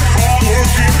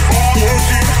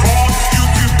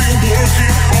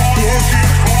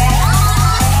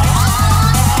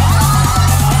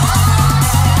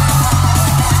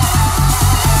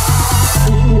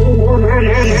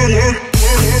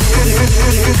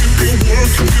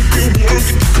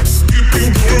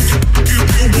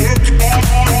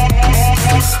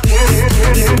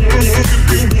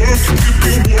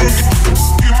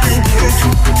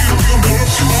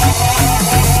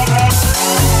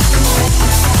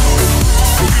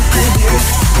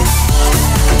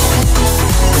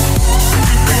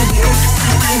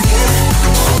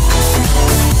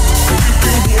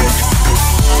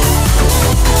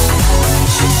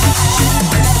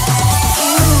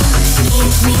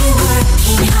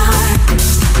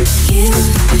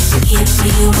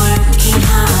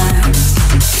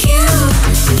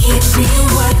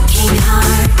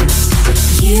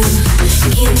You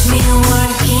keep me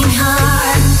working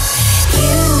hard.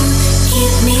 You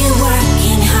keep me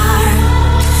working hard.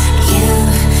 You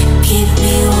keep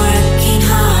me working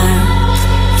hard.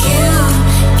 You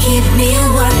keep me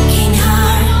working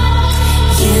hard.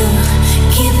 You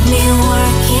keep me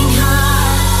working hard.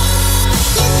 You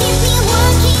keep me working hard. You keep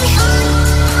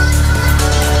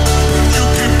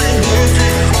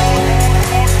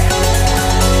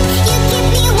me working hard. You keep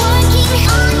me working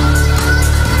hard. You keep me working hard.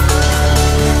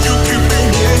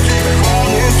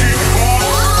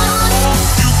 Working hard.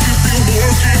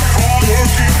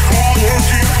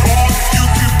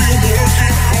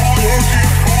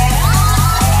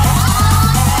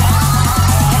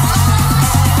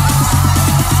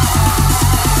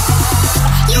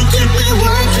 You keep me working hard. Working hard. Working hard. You keep me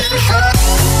working hard. Working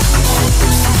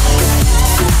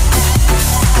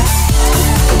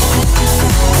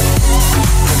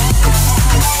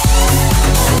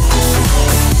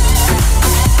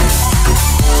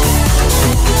hard.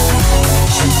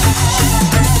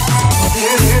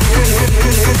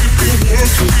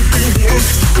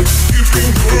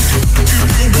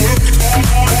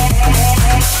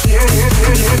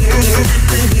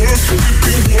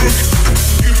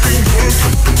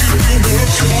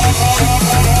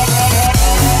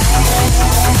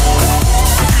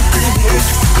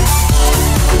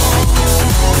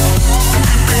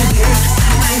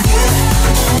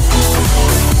 keep me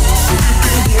working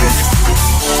hard.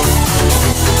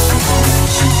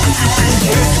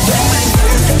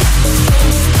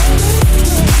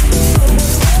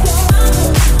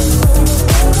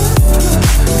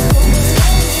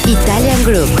 Italian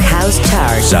Group House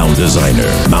Chart. Sound designer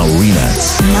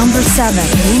Maurinats. Number 7,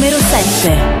 numero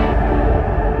 7.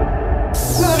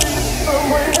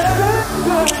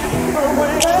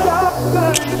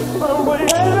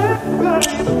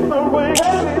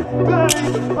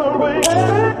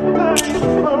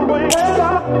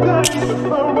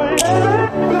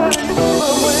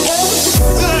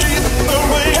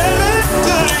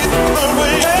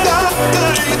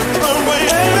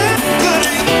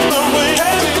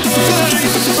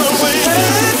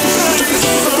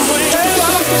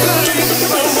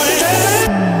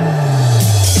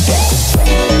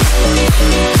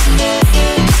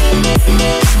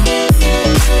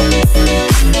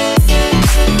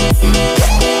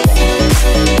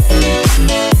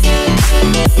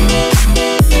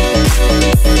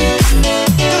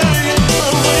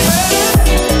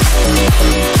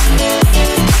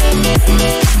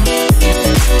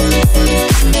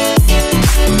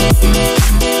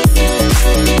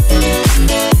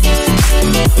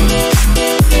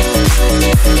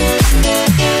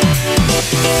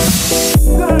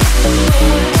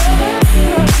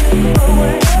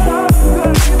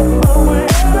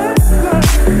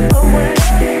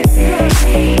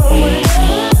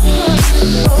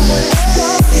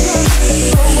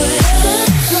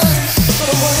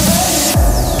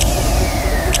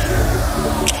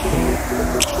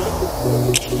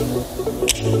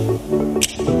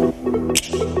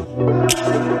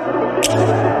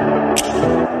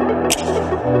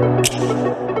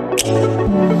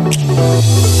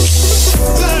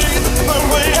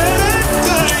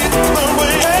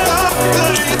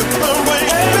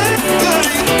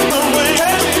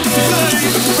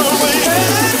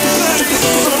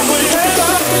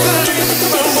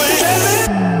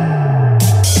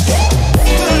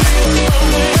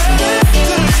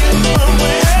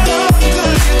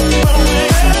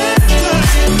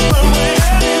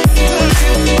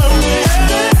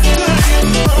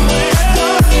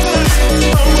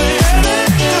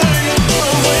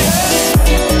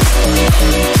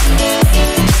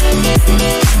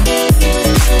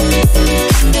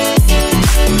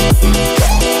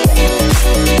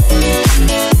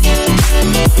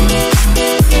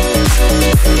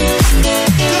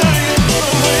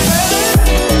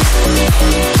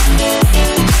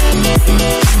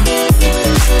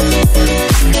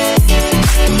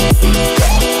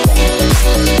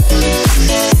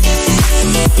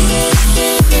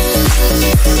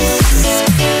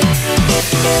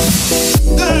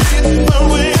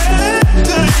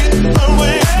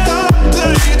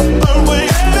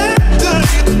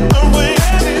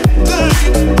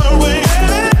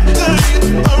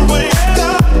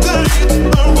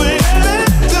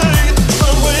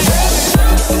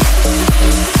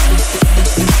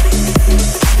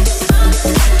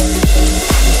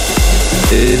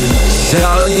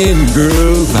 Italian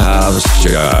Groove House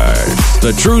Chart.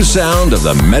 The true sound of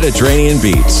the Mediterranean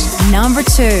beats. Number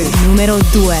 2, numero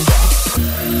 2.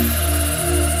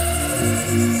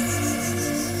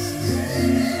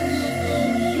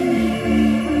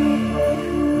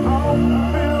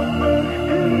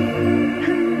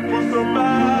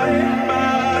 somebody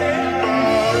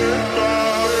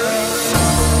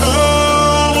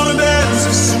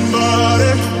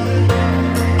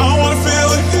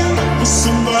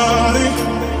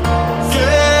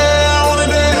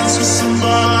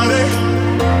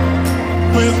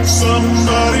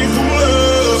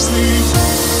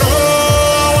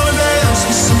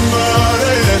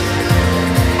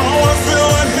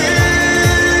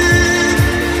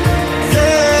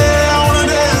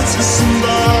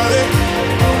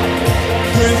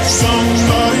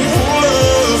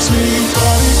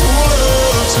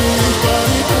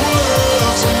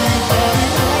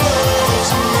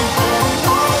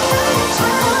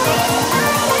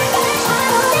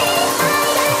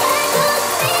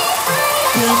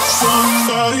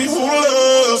somebody who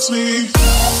loves me.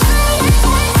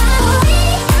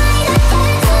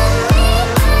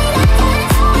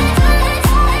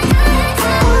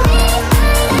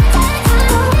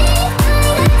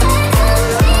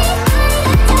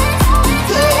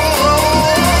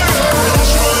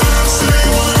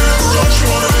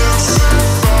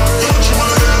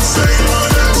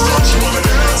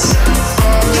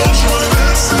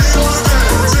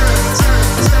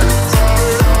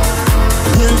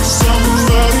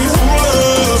 Somebody who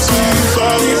loves me,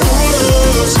 somebody who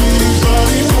loves me,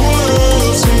 somebody who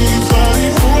loves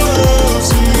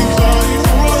me, somebody who loves me, somebody who loves me, somebody who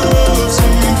loves me,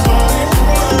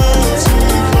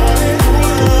 somebody who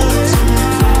loves me,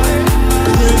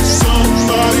 with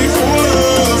somebody who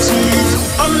loves me.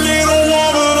 I need a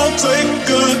woman who'll take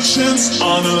a chance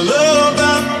on a love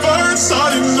that burns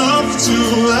hot enough to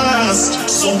last.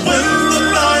 So when the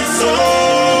night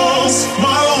falls,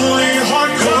 my lonely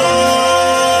heart calls.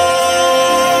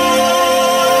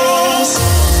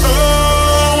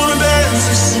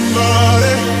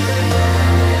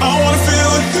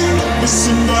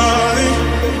 Somebody,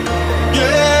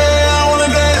 yeah, I wanna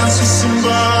dance with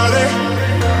somebody,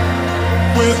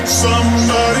 with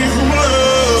somebody who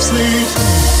loves me.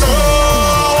 Oh,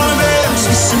 I wanna dance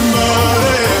with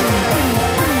somebody.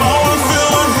 I wanna feel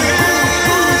the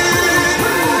heat.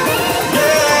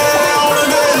 Yeah, I wanna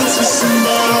dance with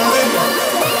somebody,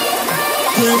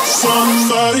 with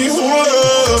somebody who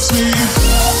loves me.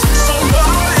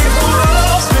 Somebody who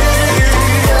loves me.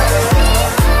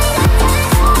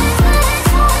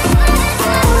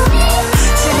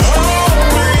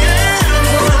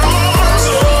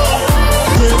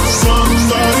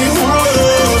 Somebody who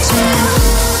loves me.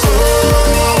 Oh, I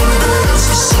wanna dance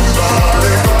with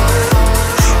somebody.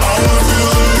 I wanna feel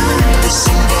the heat with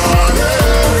somebody.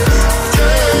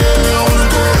 Yeah, I wanna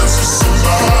dance with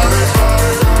somebody.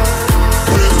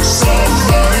 With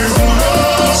somebody who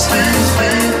loves me.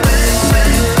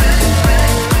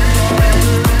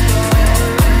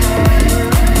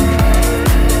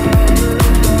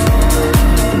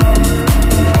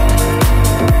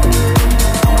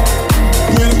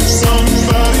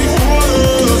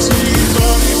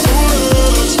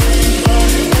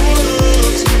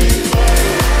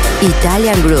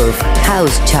 Italian Groove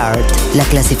House Chart, la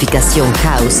clasificación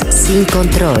house sin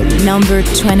control. Number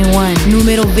 21,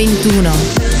 numero 21.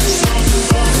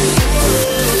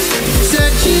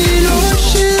 Searching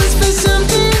oceans for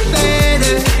something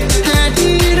better. Had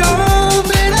it all,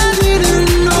 but I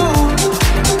didn't know.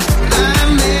 Our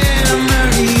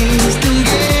memories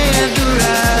together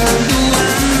are the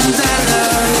ones I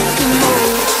love the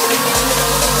most.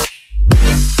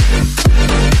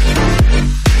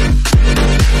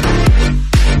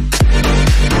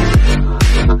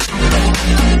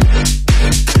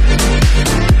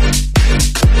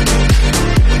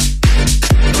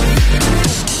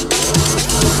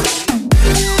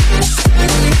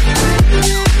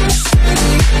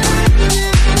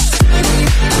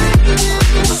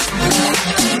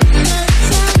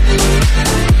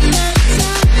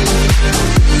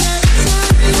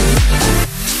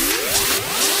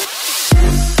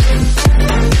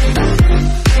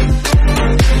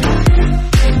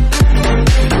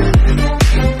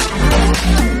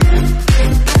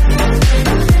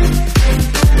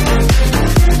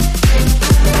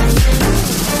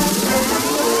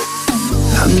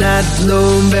 I'm not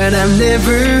low, but I'm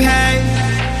never high.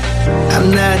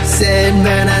 I'm not sad,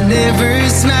 but I never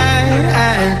smile.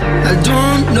 I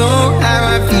don't know how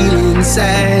I feel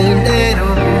inside at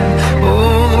all.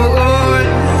 Oh,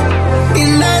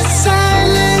 in the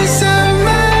silence of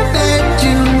my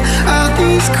bedroom, all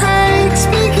these cracks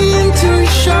begin to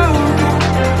show.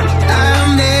 Our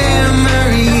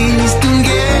memories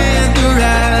together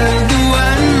are the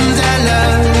ones I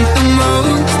love the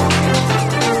most.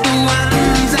 The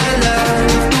ones I love,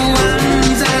 the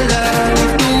ones I love,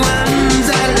 the ones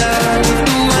I love,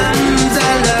 the ones I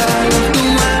love, the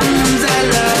ones I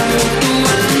love, the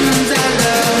ones I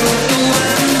love, the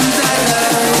ones I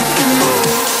love the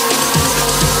most.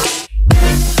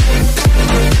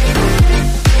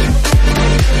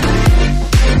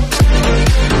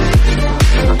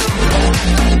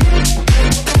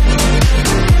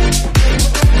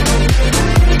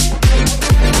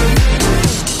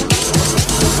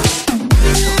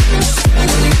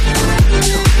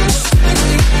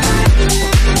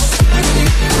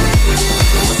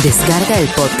 Descarga el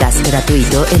podcast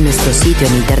gratuito en nuestro sitio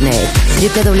en internet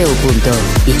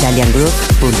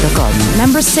www.italiangroove.com.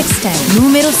 Number 16,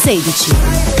 numero 16.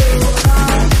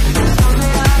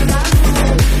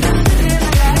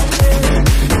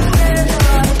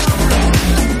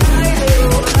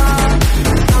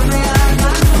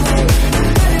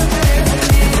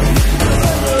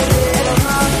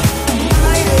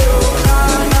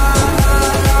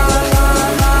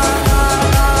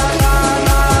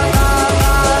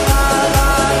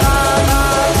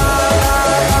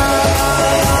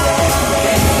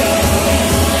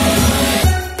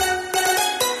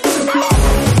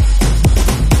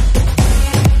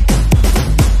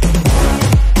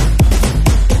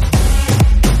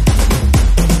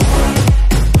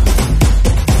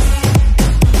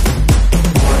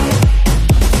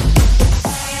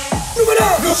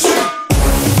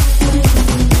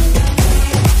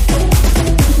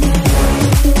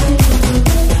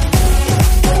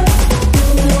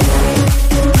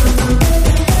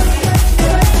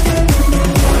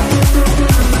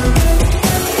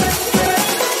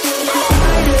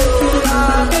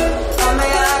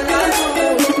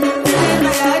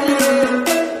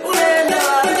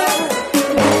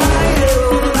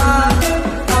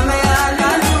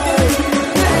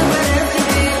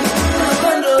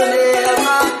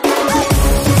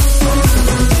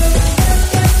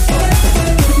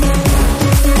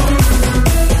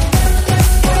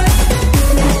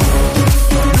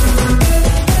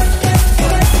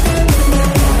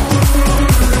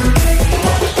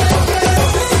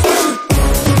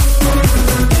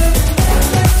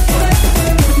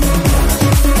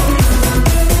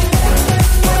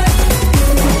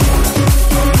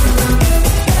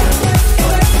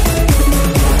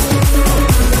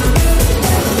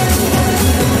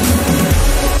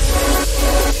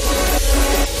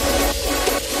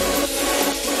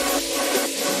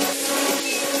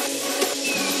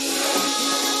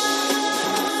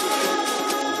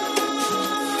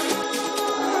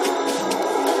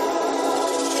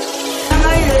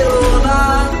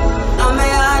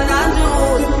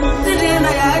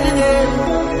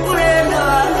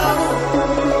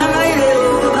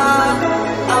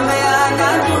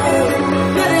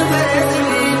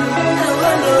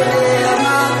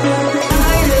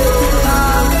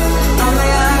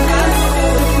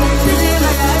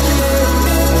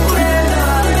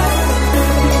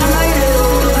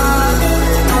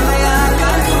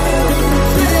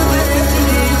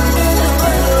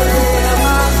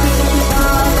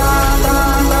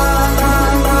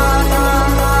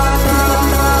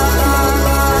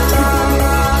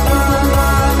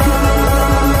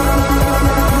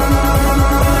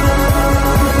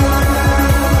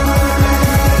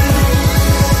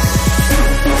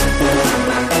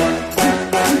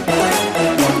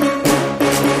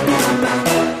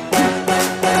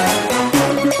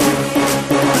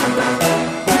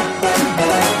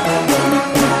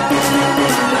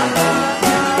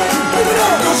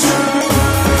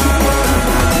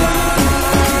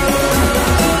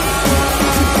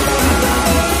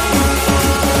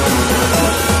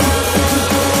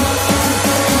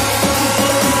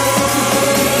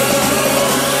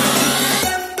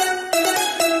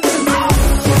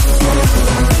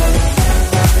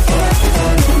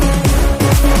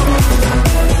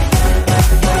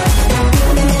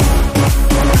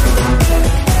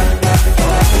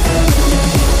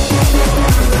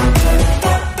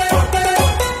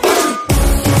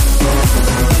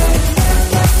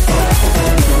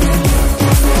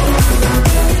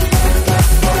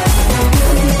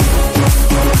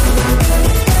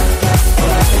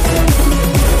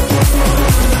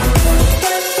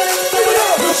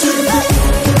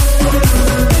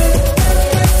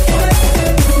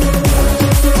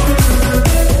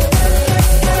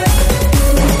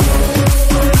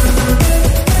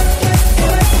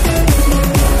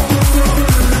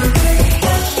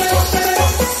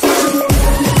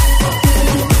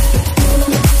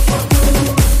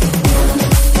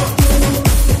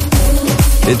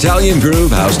 Italian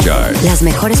Groove House Chart. Las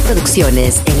mejores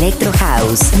producciones Electro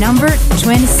House. Number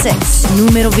 26,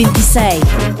 número 26.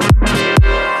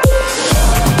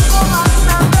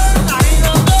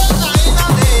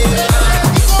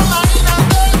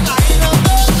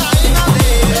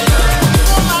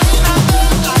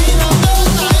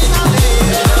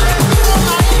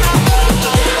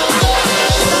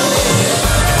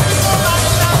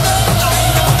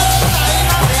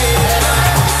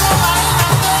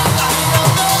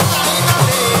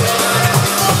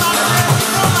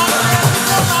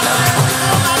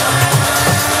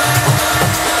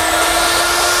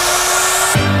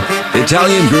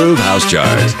 Italian Groove House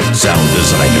Chart. Sound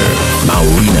designer,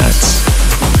 Maurinats.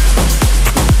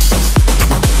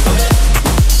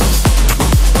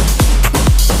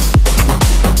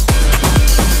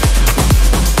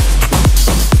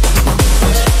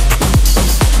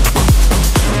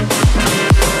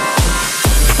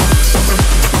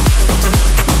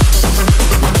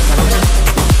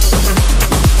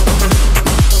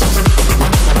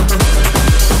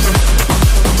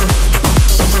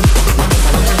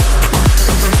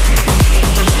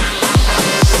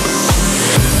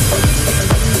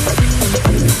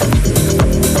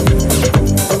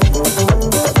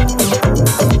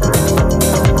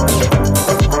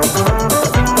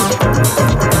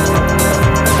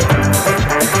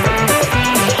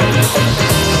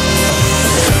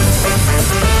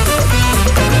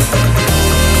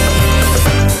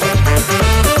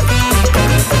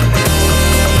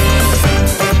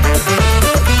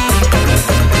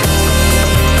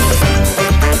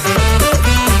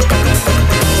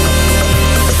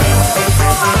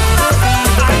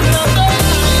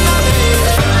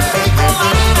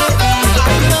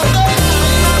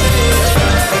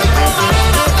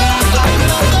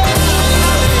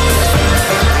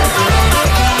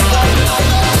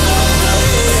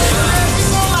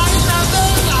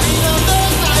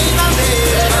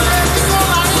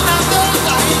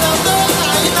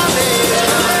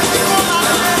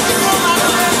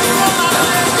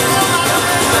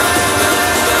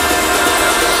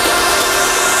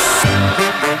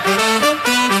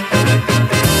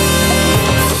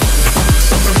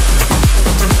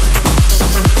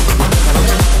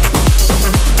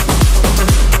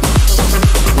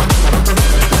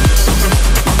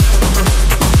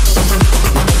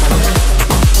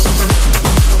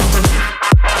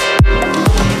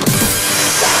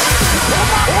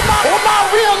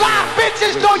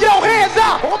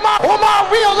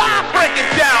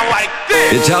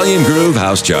 Italian Groove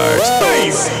House Chart.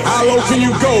 How low can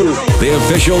you go? The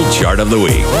official chart of the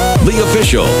week. The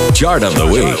official chart of the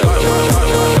week.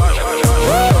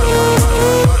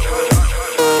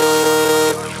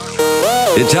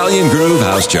 Italian Groove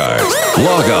House Chart.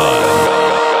 Log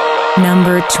on.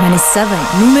 Number 27,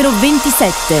 numero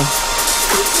 27.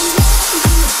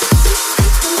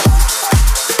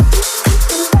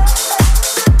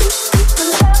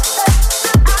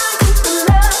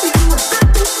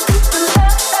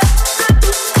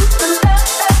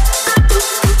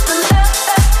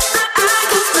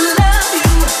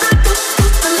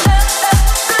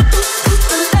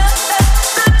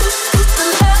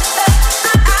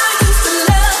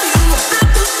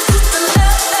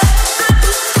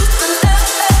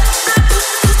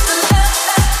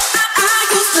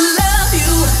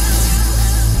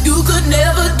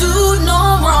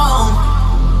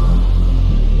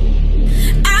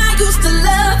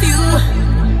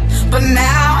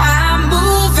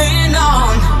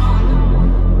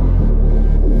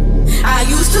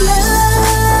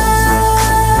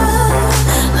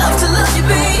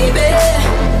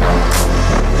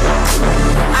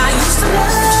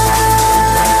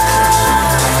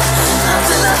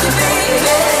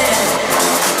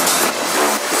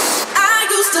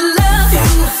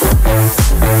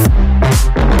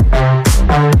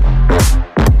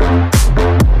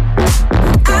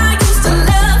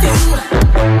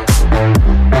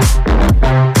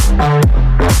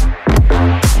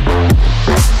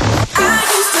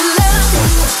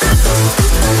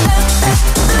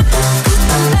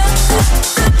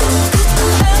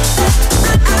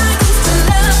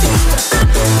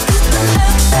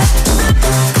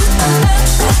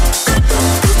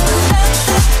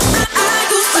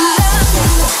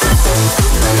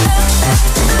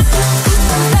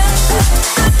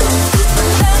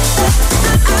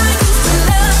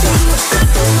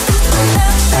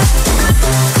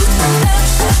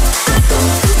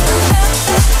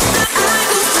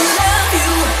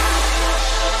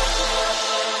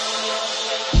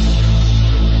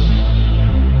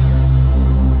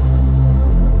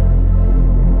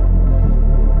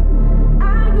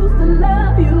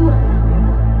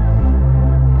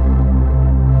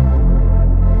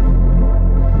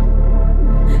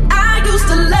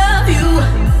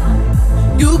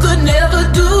 never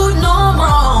do no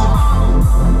wrong.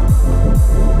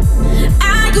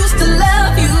 I used to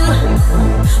love you,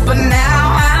 but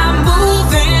now I'm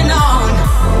moving on.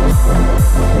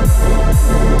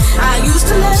 I used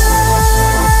to love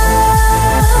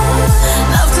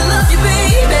to love you,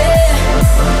 baby.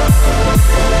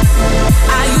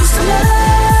 I used to love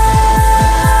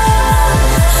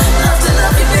to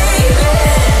love you, baby.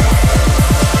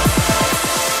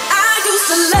 I used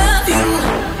to love you.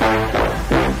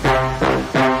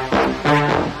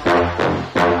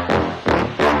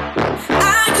 I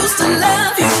used to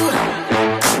love you.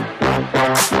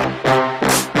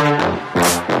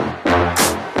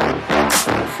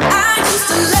 I used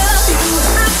to love you. I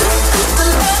used to love.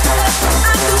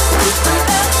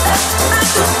 I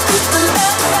used to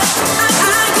love. I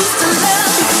used to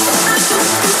love.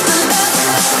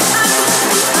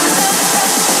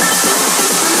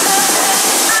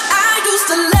 I used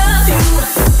to love you. I used to love. I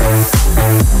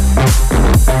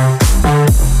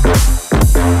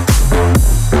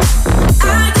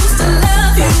used to love you. I used to love you.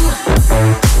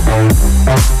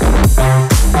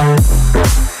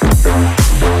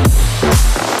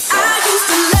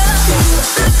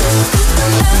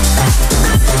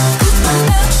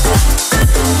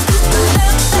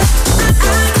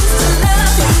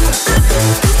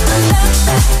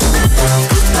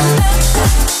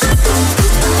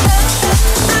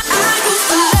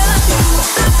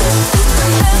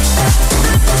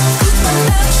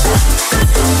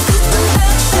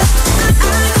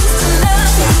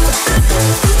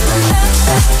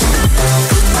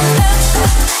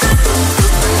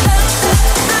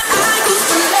 I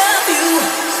used to love you.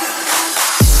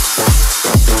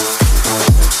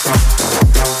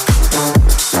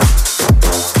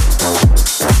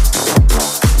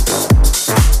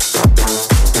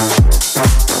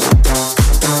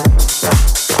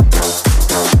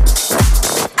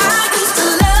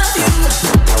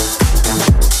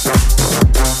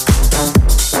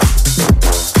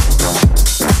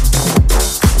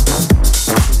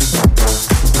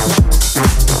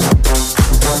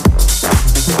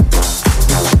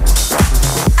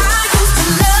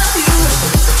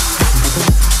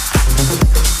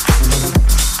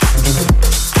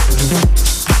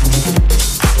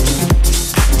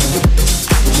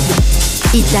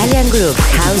 Italian Group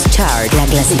House Chart, la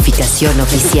clasificación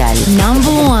oficial.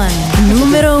 Number 1,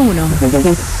 número 1.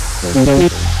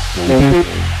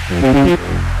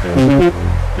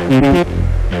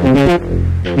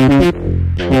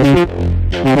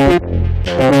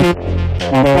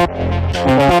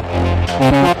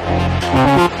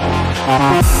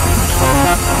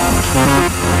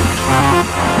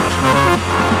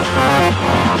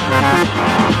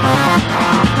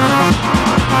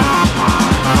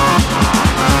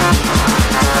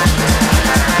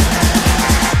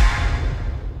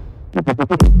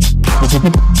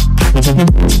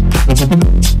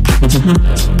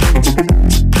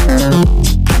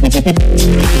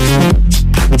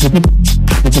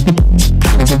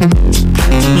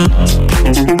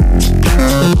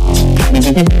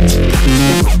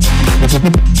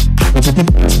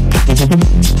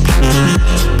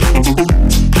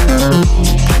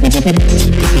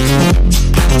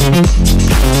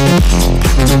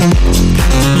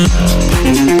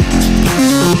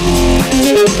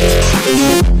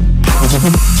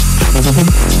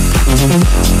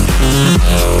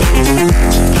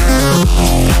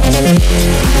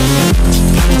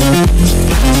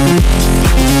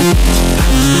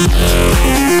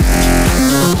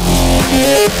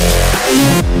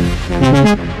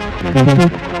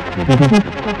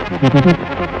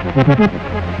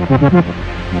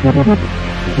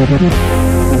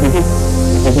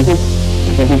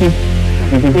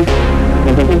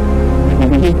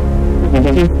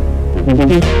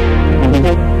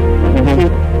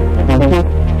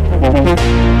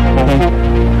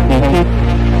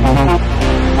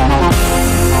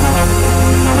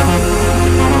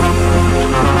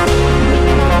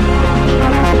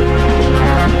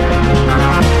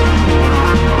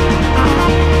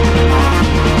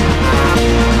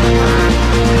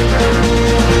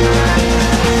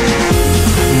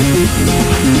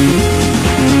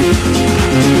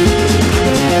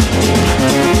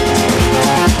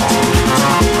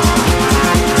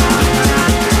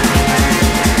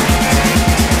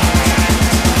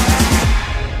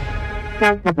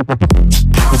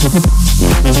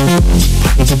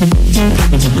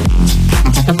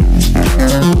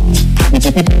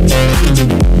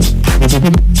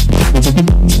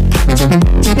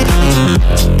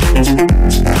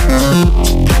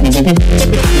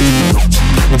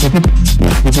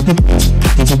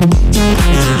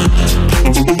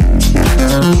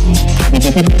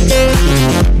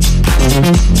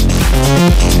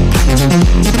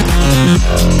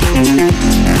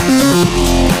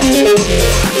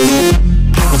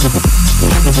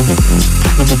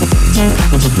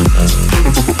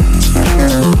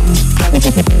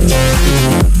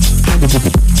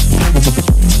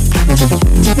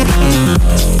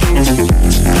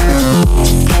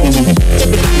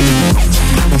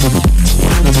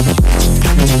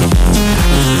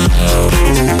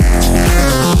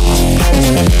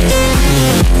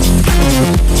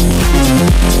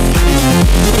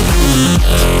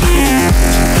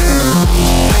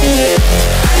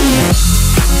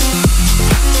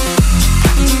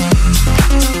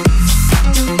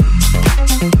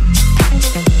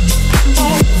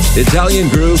 Italian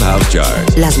Groove House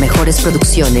Chart. Las mejores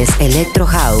producciones Electro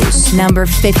House. Number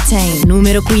 15,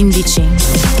 numero 15.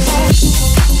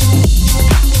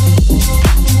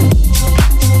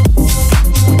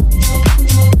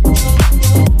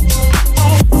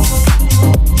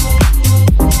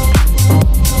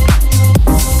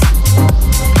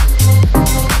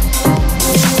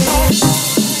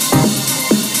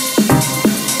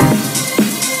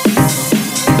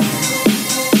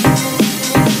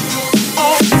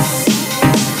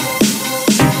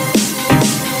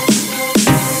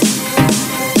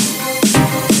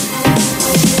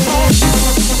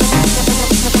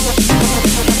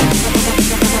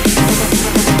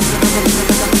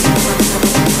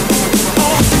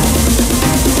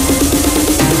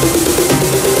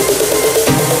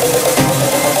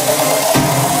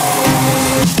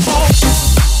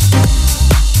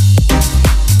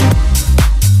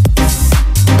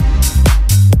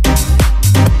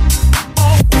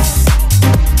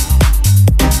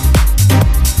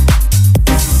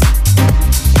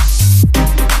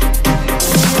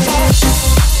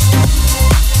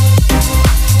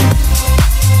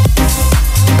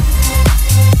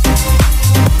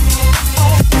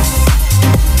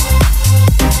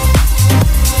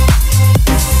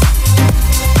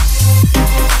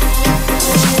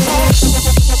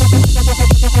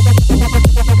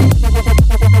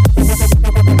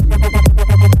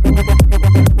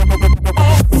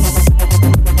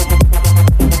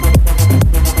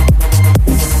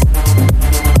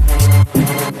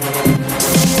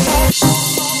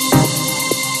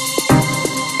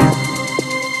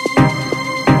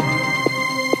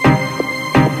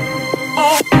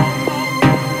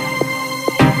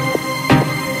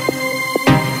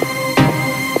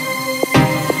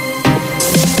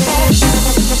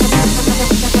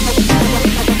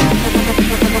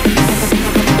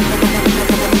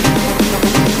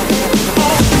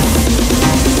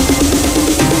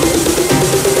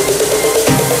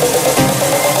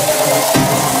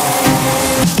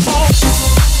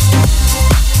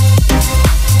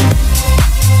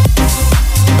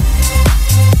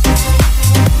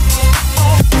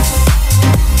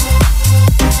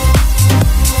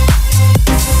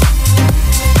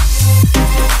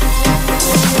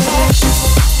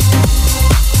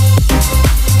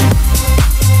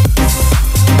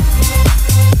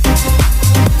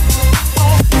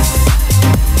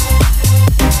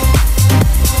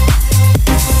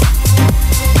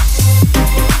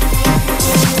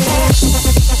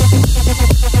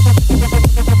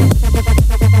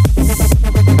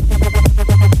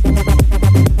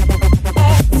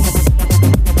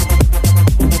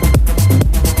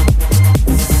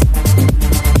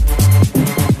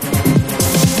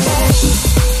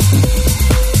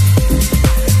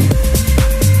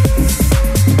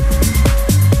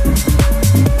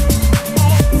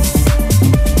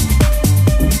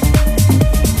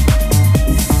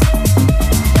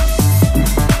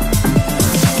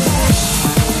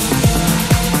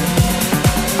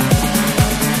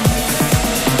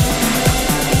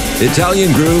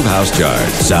 Italian Groove House Chart.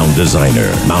 Sound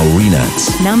designer,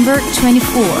 Maurinax. Number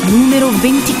 24, numero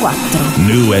 24.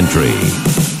 New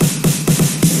entry.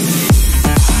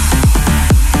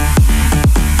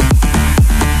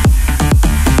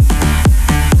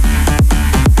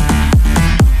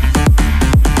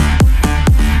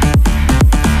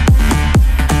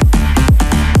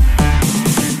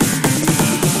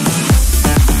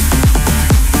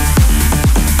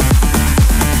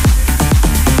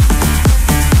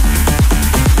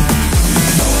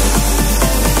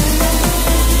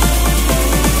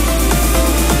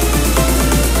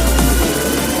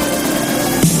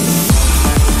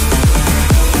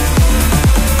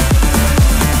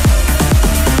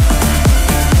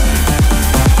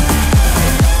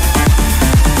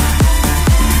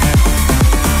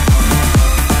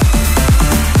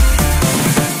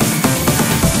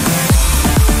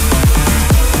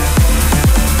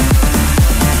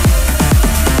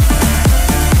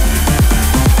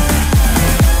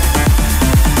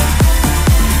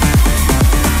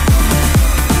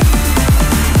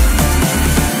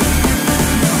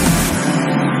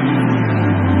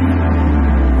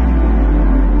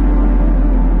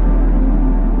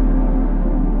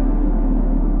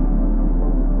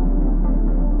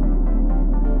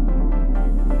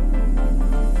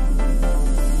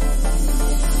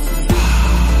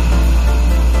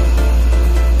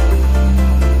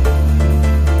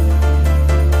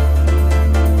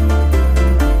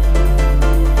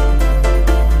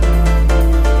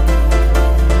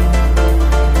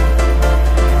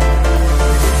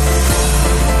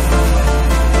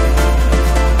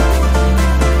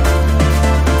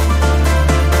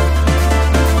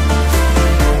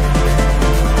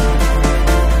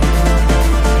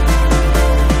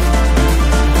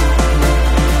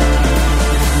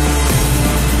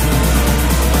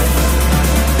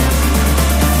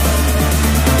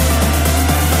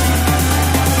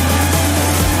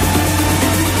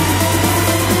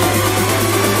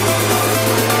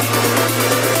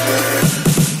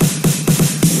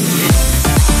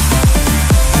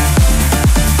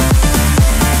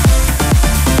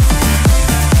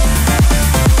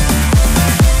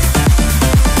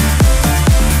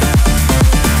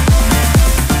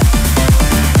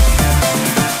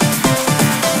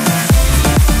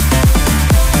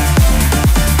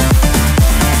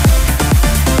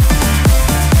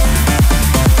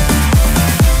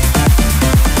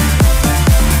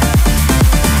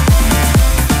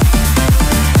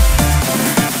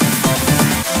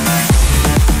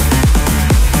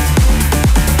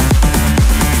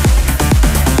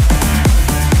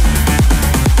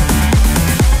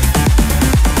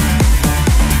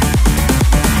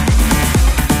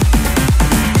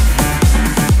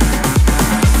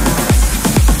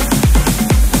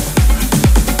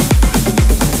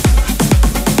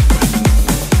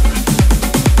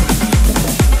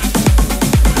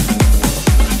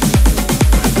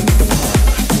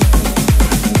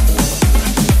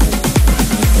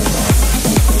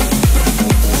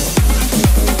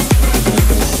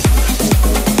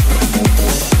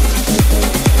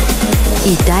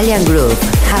 Italian Group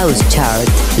House Chart,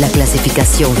 la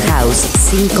clasificación house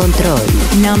sin control.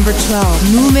 Number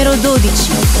 12, numero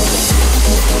 12.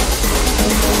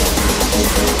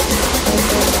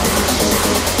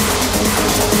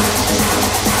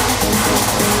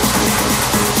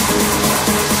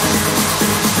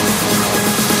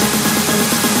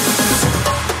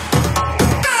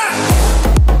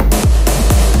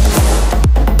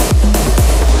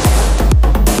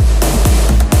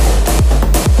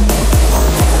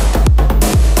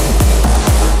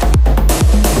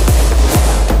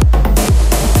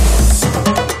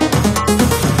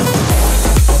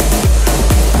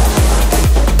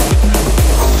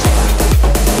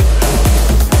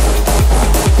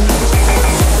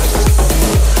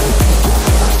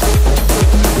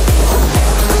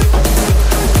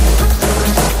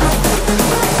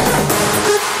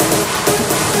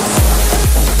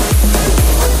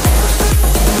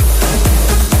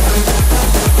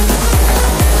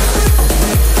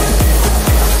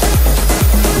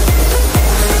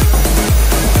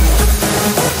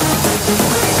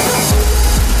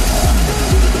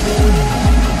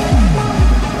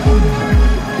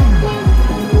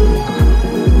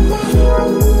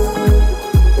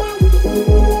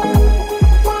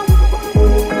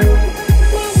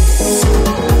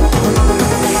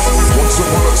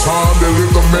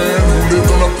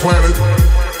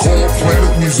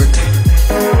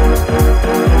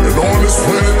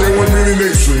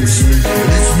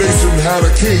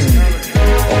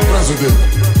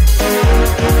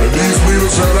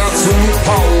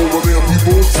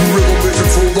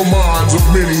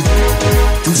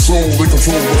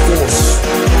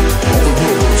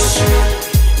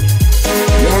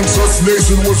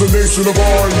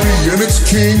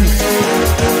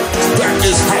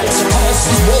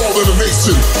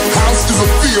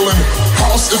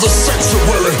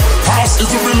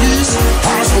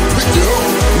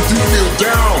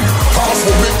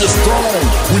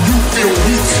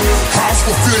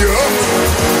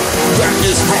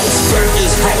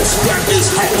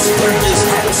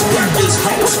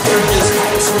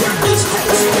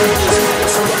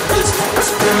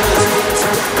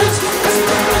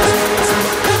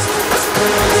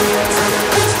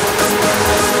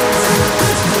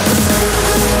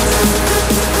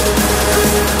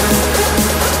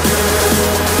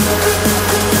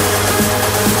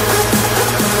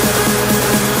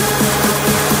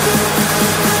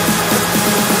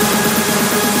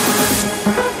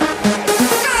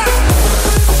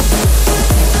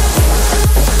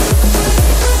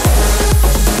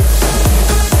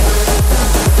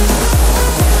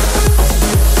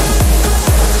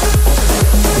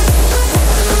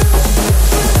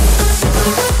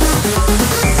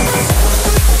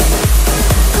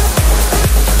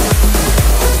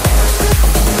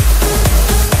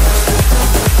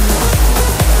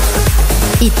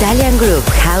 Italian Group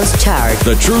House Chart.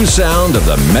 The true sound of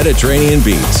the Mediterranean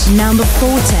beats. Number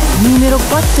 14, numero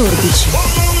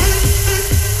 14.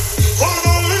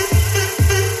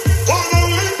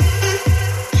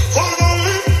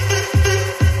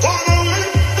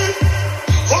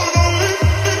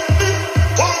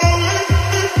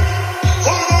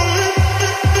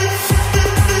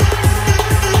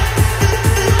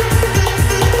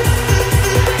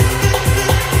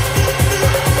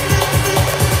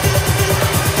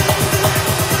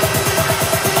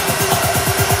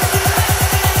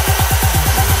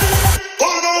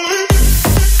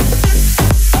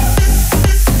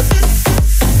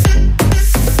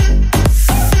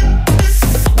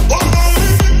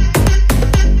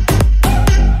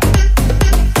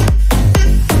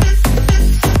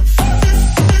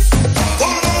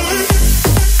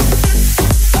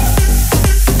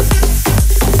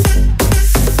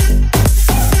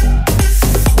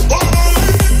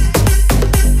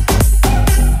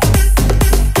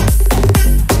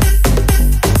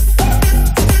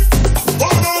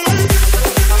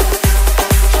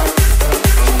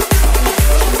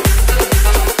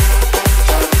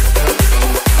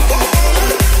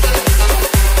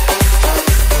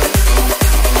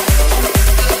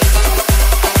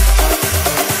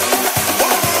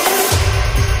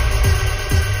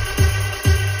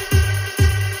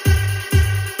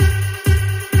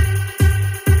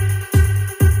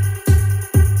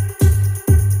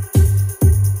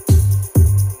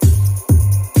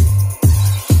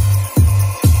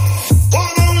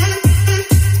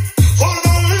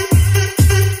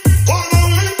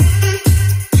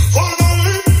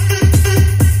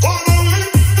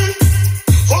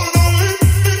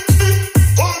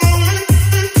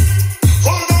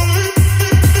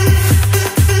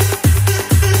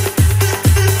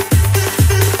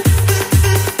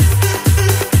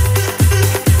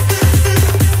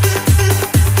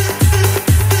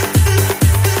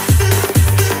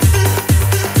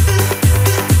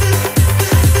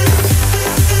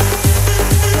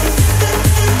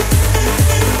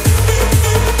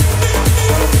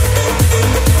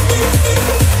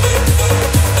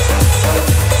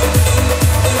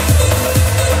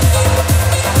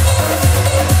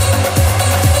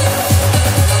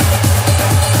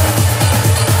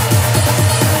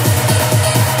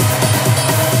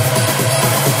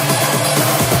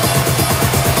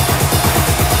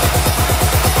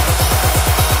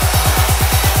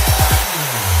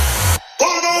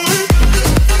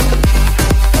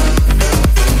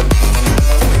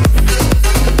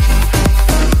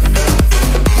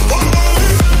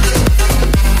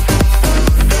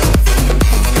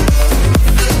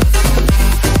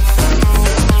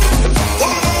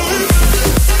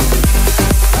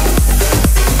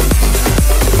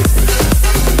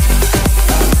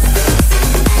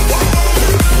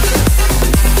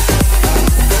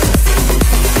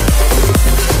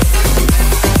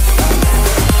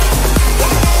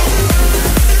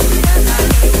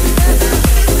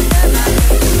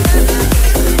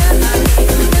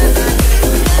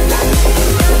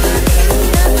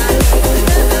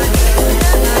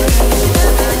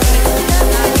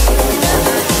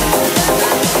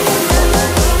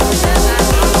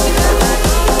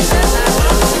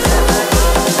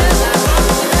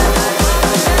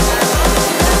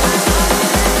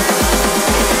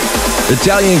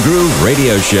 Italian Groove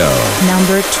Radio Show.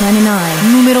 Number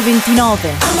 29. Numero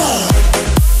 29.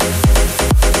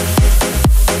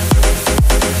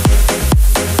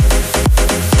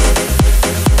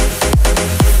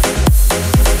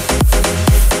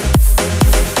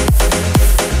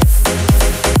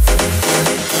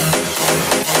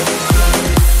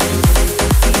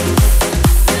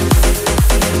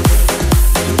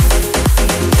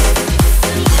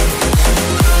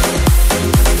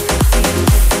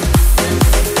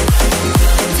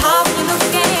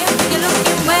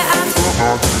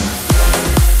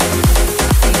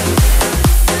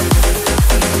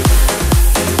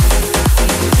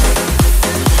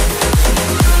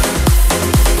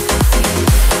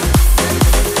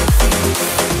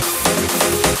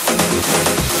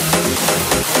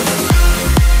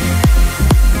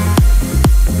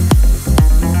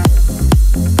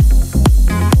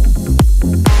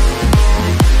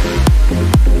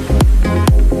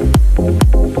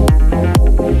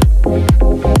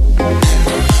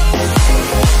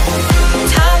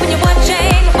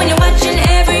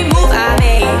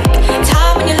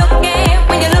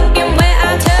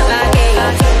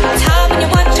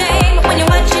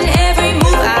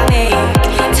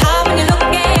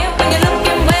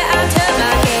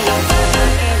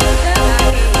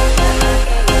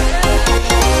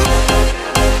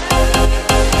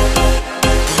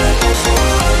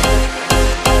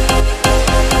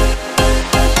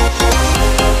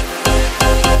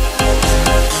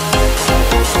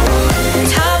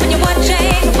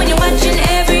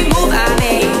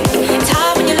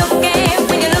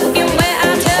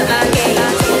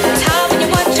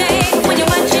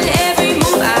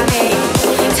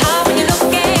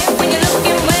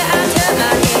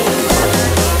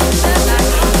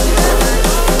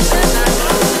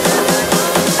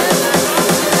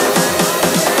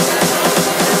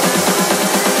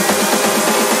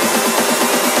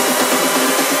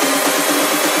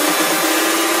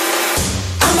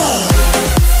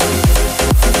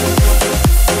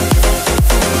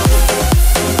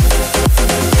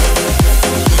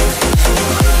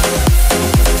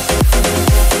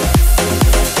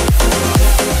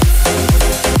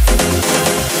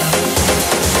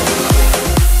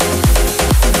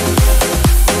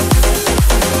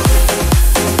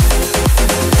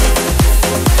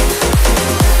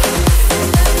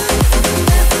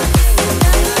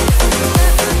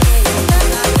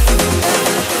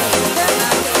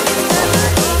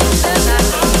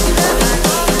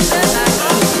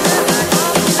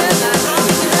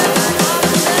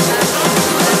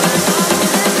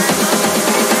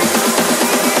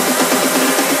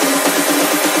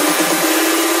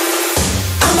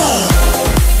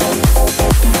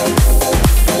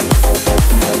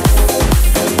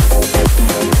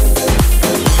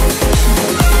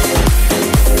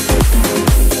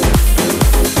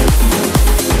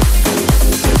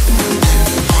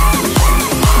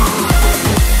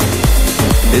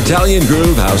 Italian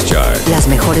Groove House Chart. Las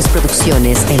mejores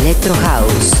producciones Electro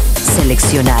House,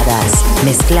 seleccionadas,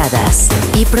 mezcladas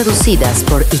y producidas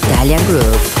por Italian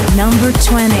Groove. Number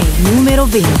 20. Numero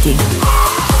 20.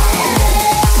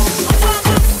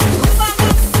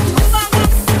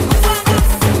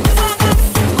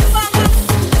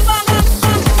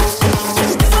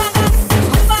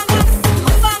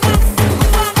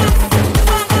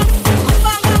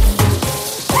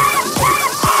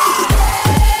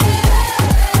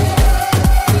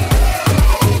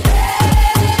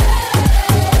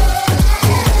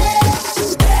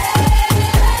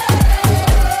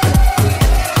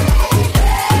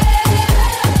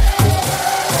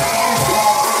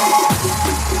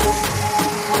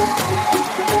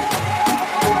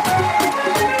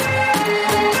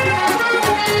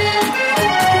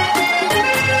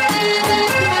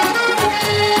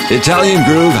 Italian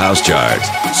Groove House Chart.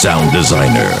 Sound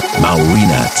designer,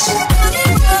 Maurinats.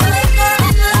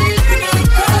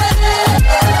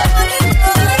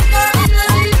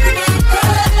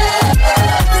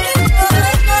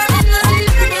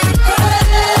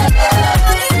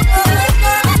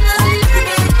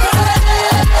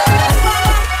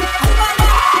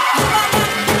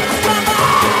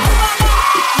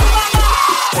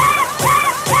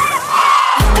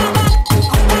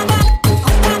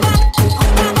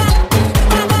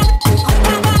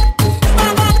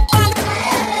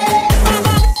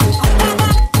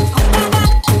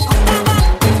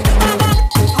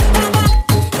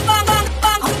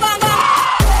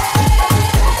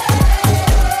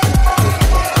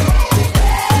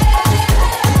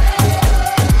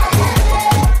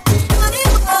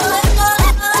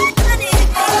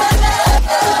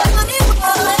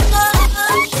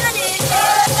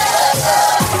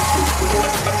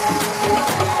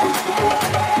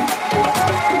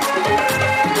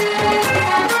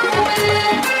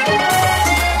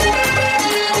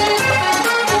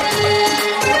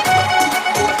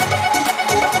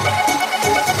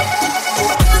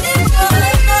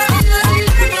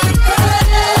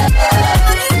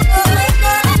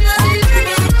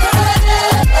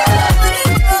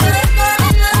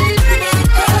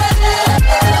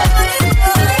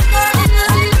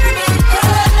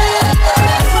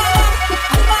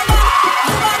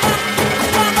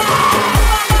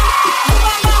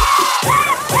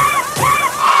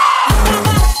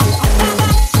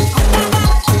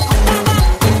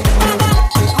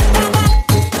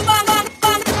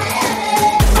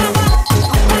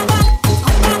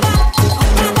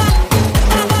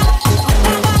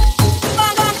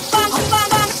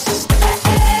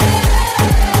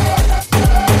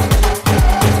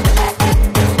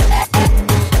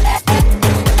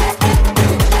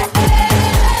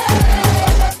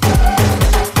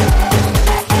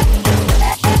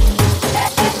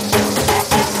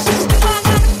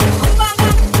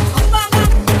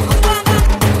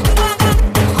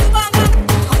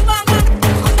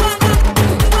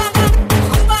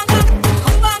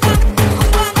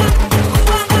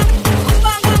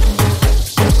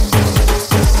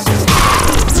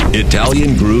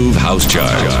 Italian Groove House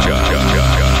Chart.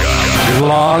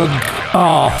 Log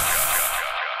off.